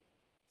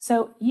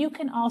 So you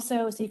can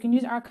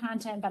use our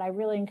content, but I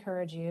really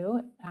encourage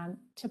you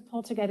to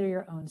pull together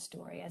your own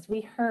story. As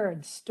we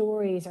heard,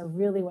 stories are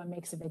really what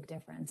makes a big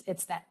difference.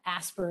 It's that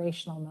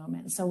aspirational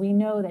moment. So we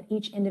know that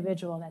each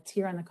individual that's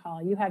here on the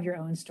call, you have your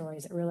own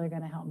stories that really are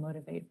going to help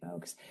motivate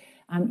folks.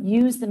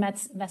 Use the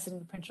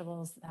messaging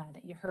principles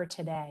that you heard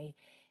today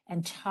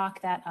and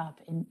chalk that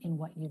up in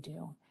what you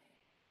do.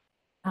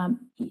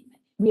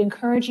 We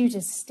encourage you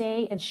to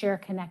stay and share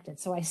connected.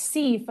 So I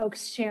see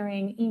folks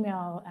sharing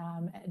email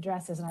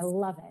addresses, and I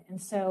love it.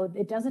 And so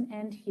it doesn't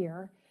end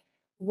here.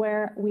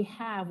 Where we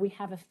have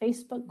a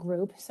Facebook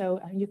group,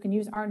 so you can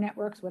use our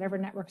networks, whatever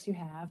networks you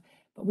have,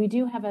 but we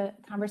do have a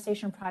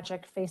Conversation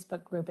Project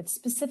Facebook group. It's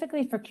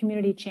specifically for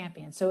community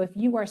champions. So if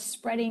you are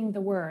spreading the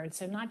word,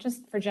 so not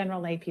just for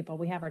general lay people,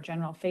 we have our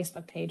general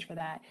Facebook page for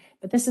that,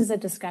 but this is a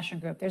discussion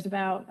group. There's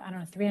about, I don't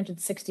know,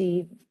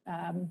 360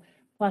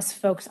 plus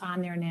folks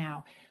on there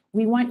now.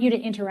 We want you to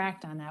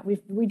interact on that.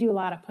 We do a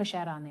lot of push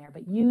out on there,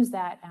 but use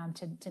that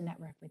to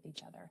network with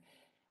each other.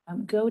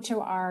 Go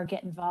to our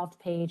Get Involved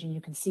page and you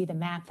can see the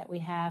map that we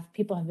have.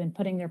 People have been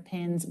putting their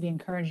pins. We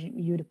encourage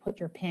you to put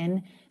your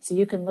pin so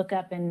you can look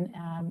up in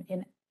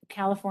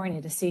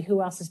California to see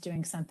who else is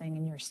doing something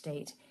in your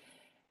state.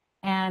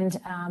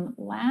 And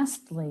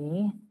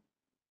lastly,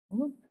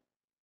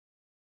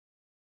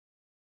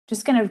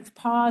 just going to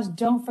pause.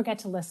 Don't forget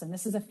to listen.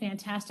 This is a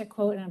fantastic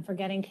quote, and I'm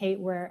forgetting, Kate,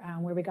 where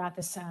we got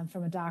this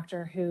from a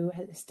doctor who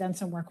has done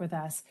some work with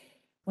us.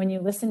 When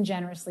you listen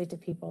generously to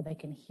people, they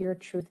can hear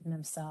truth in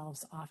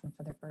themselves, often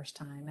for the first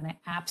time. And I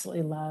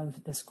absolutely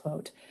love this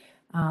quote.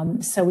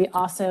 So we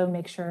also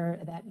make sure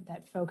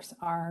that folks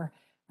are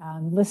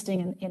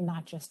listening and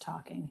not just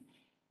talking.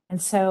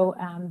 And so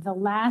the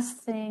last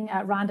thing,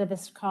 Rhonda,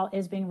 this call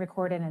is being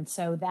recorded. And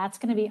so that's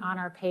going to be on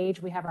our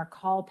page. We have our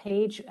call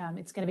page.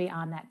 It's going to be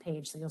on that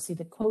page. So you'll see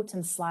the quotes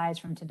and slides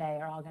from today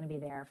are all going to be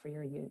there for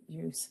your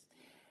use.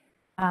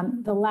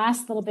 The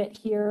last little bit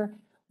here,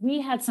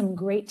 we had some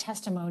great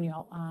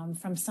testimonial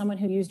from someone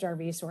who used our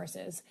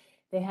resources.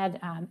 They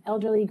had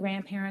elderly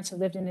grandparents who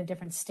lived in a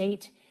different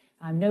state,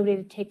 nobody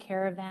to take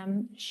care of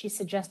them. She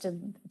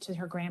suggested to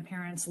her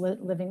grandparents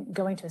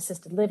going to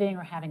assisted living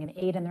or having an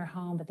aide in their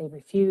home, but they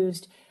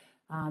refused.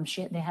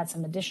 They had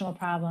some additional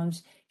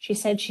problems. She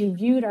said she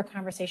viewed our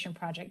Conversation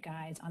Project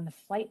guides on the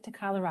flight to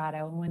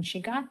Colorado, and when she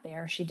got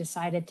there, she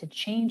decided to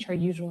change her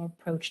usual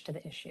approach to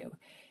the issue.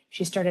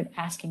 She started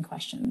asking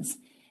questions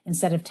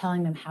instead of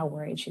telling them how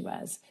worried she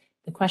was.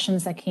 The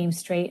questions that came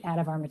straight out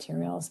of our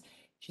materials.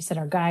 She said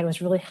our guide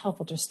was really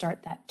helpful to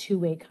start that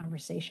two-way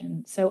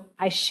conversation. So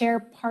I share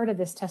part of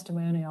this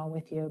testimonial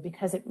with you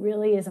because it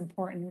really is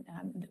important,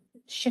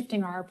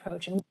 shifting our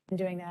approach, and we've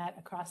been doing that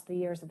across the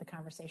years of the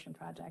Conversation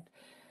Project.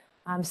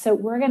 So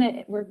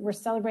we're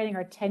celebrating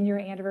our 10-year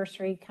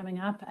anniversary coming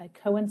up. It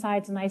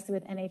coincides nicely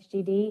with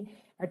NHDD,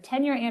 our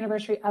 10-year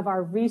anniversary of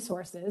our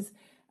resources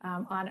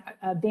on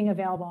being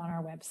available on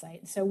our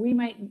website. So we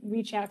might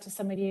reach out to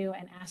some of you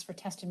and ask for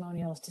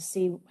testimonials to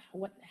see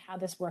how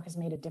this work has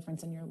made a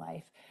difference in your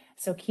life.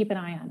 So keep an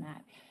eye on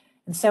that.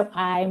 And so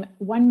I'm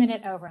 1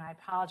 minute over, and I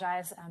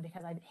apologize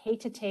because I'd hate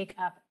to take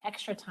up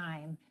extra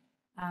time.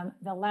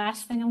 The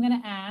last thing I'm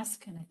going to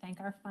ask, and I thank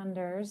our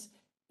funders,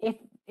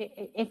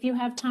 if you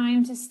have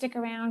time to stick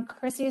around,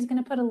 Chrissy is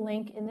going to put a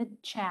link in the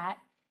chat.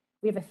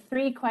 We have a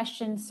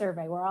 3-question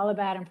survey. We're all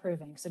about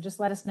improving. So just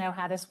let us know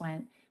how this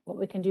went, what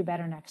we can do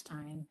better next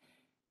time.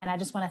 And I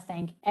just want to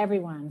thank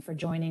everyone for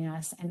joining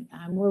us. And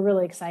we're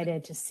really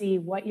excited to see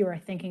what you are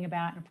thinking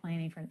about and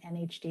planning for an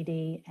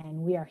NHDD. And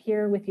we are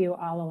here with you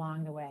all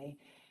along the way.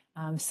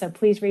 So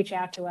please reach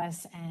out to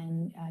us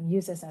and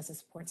use us as a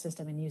support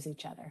system and use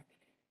each other.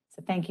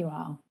 So thank you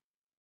all.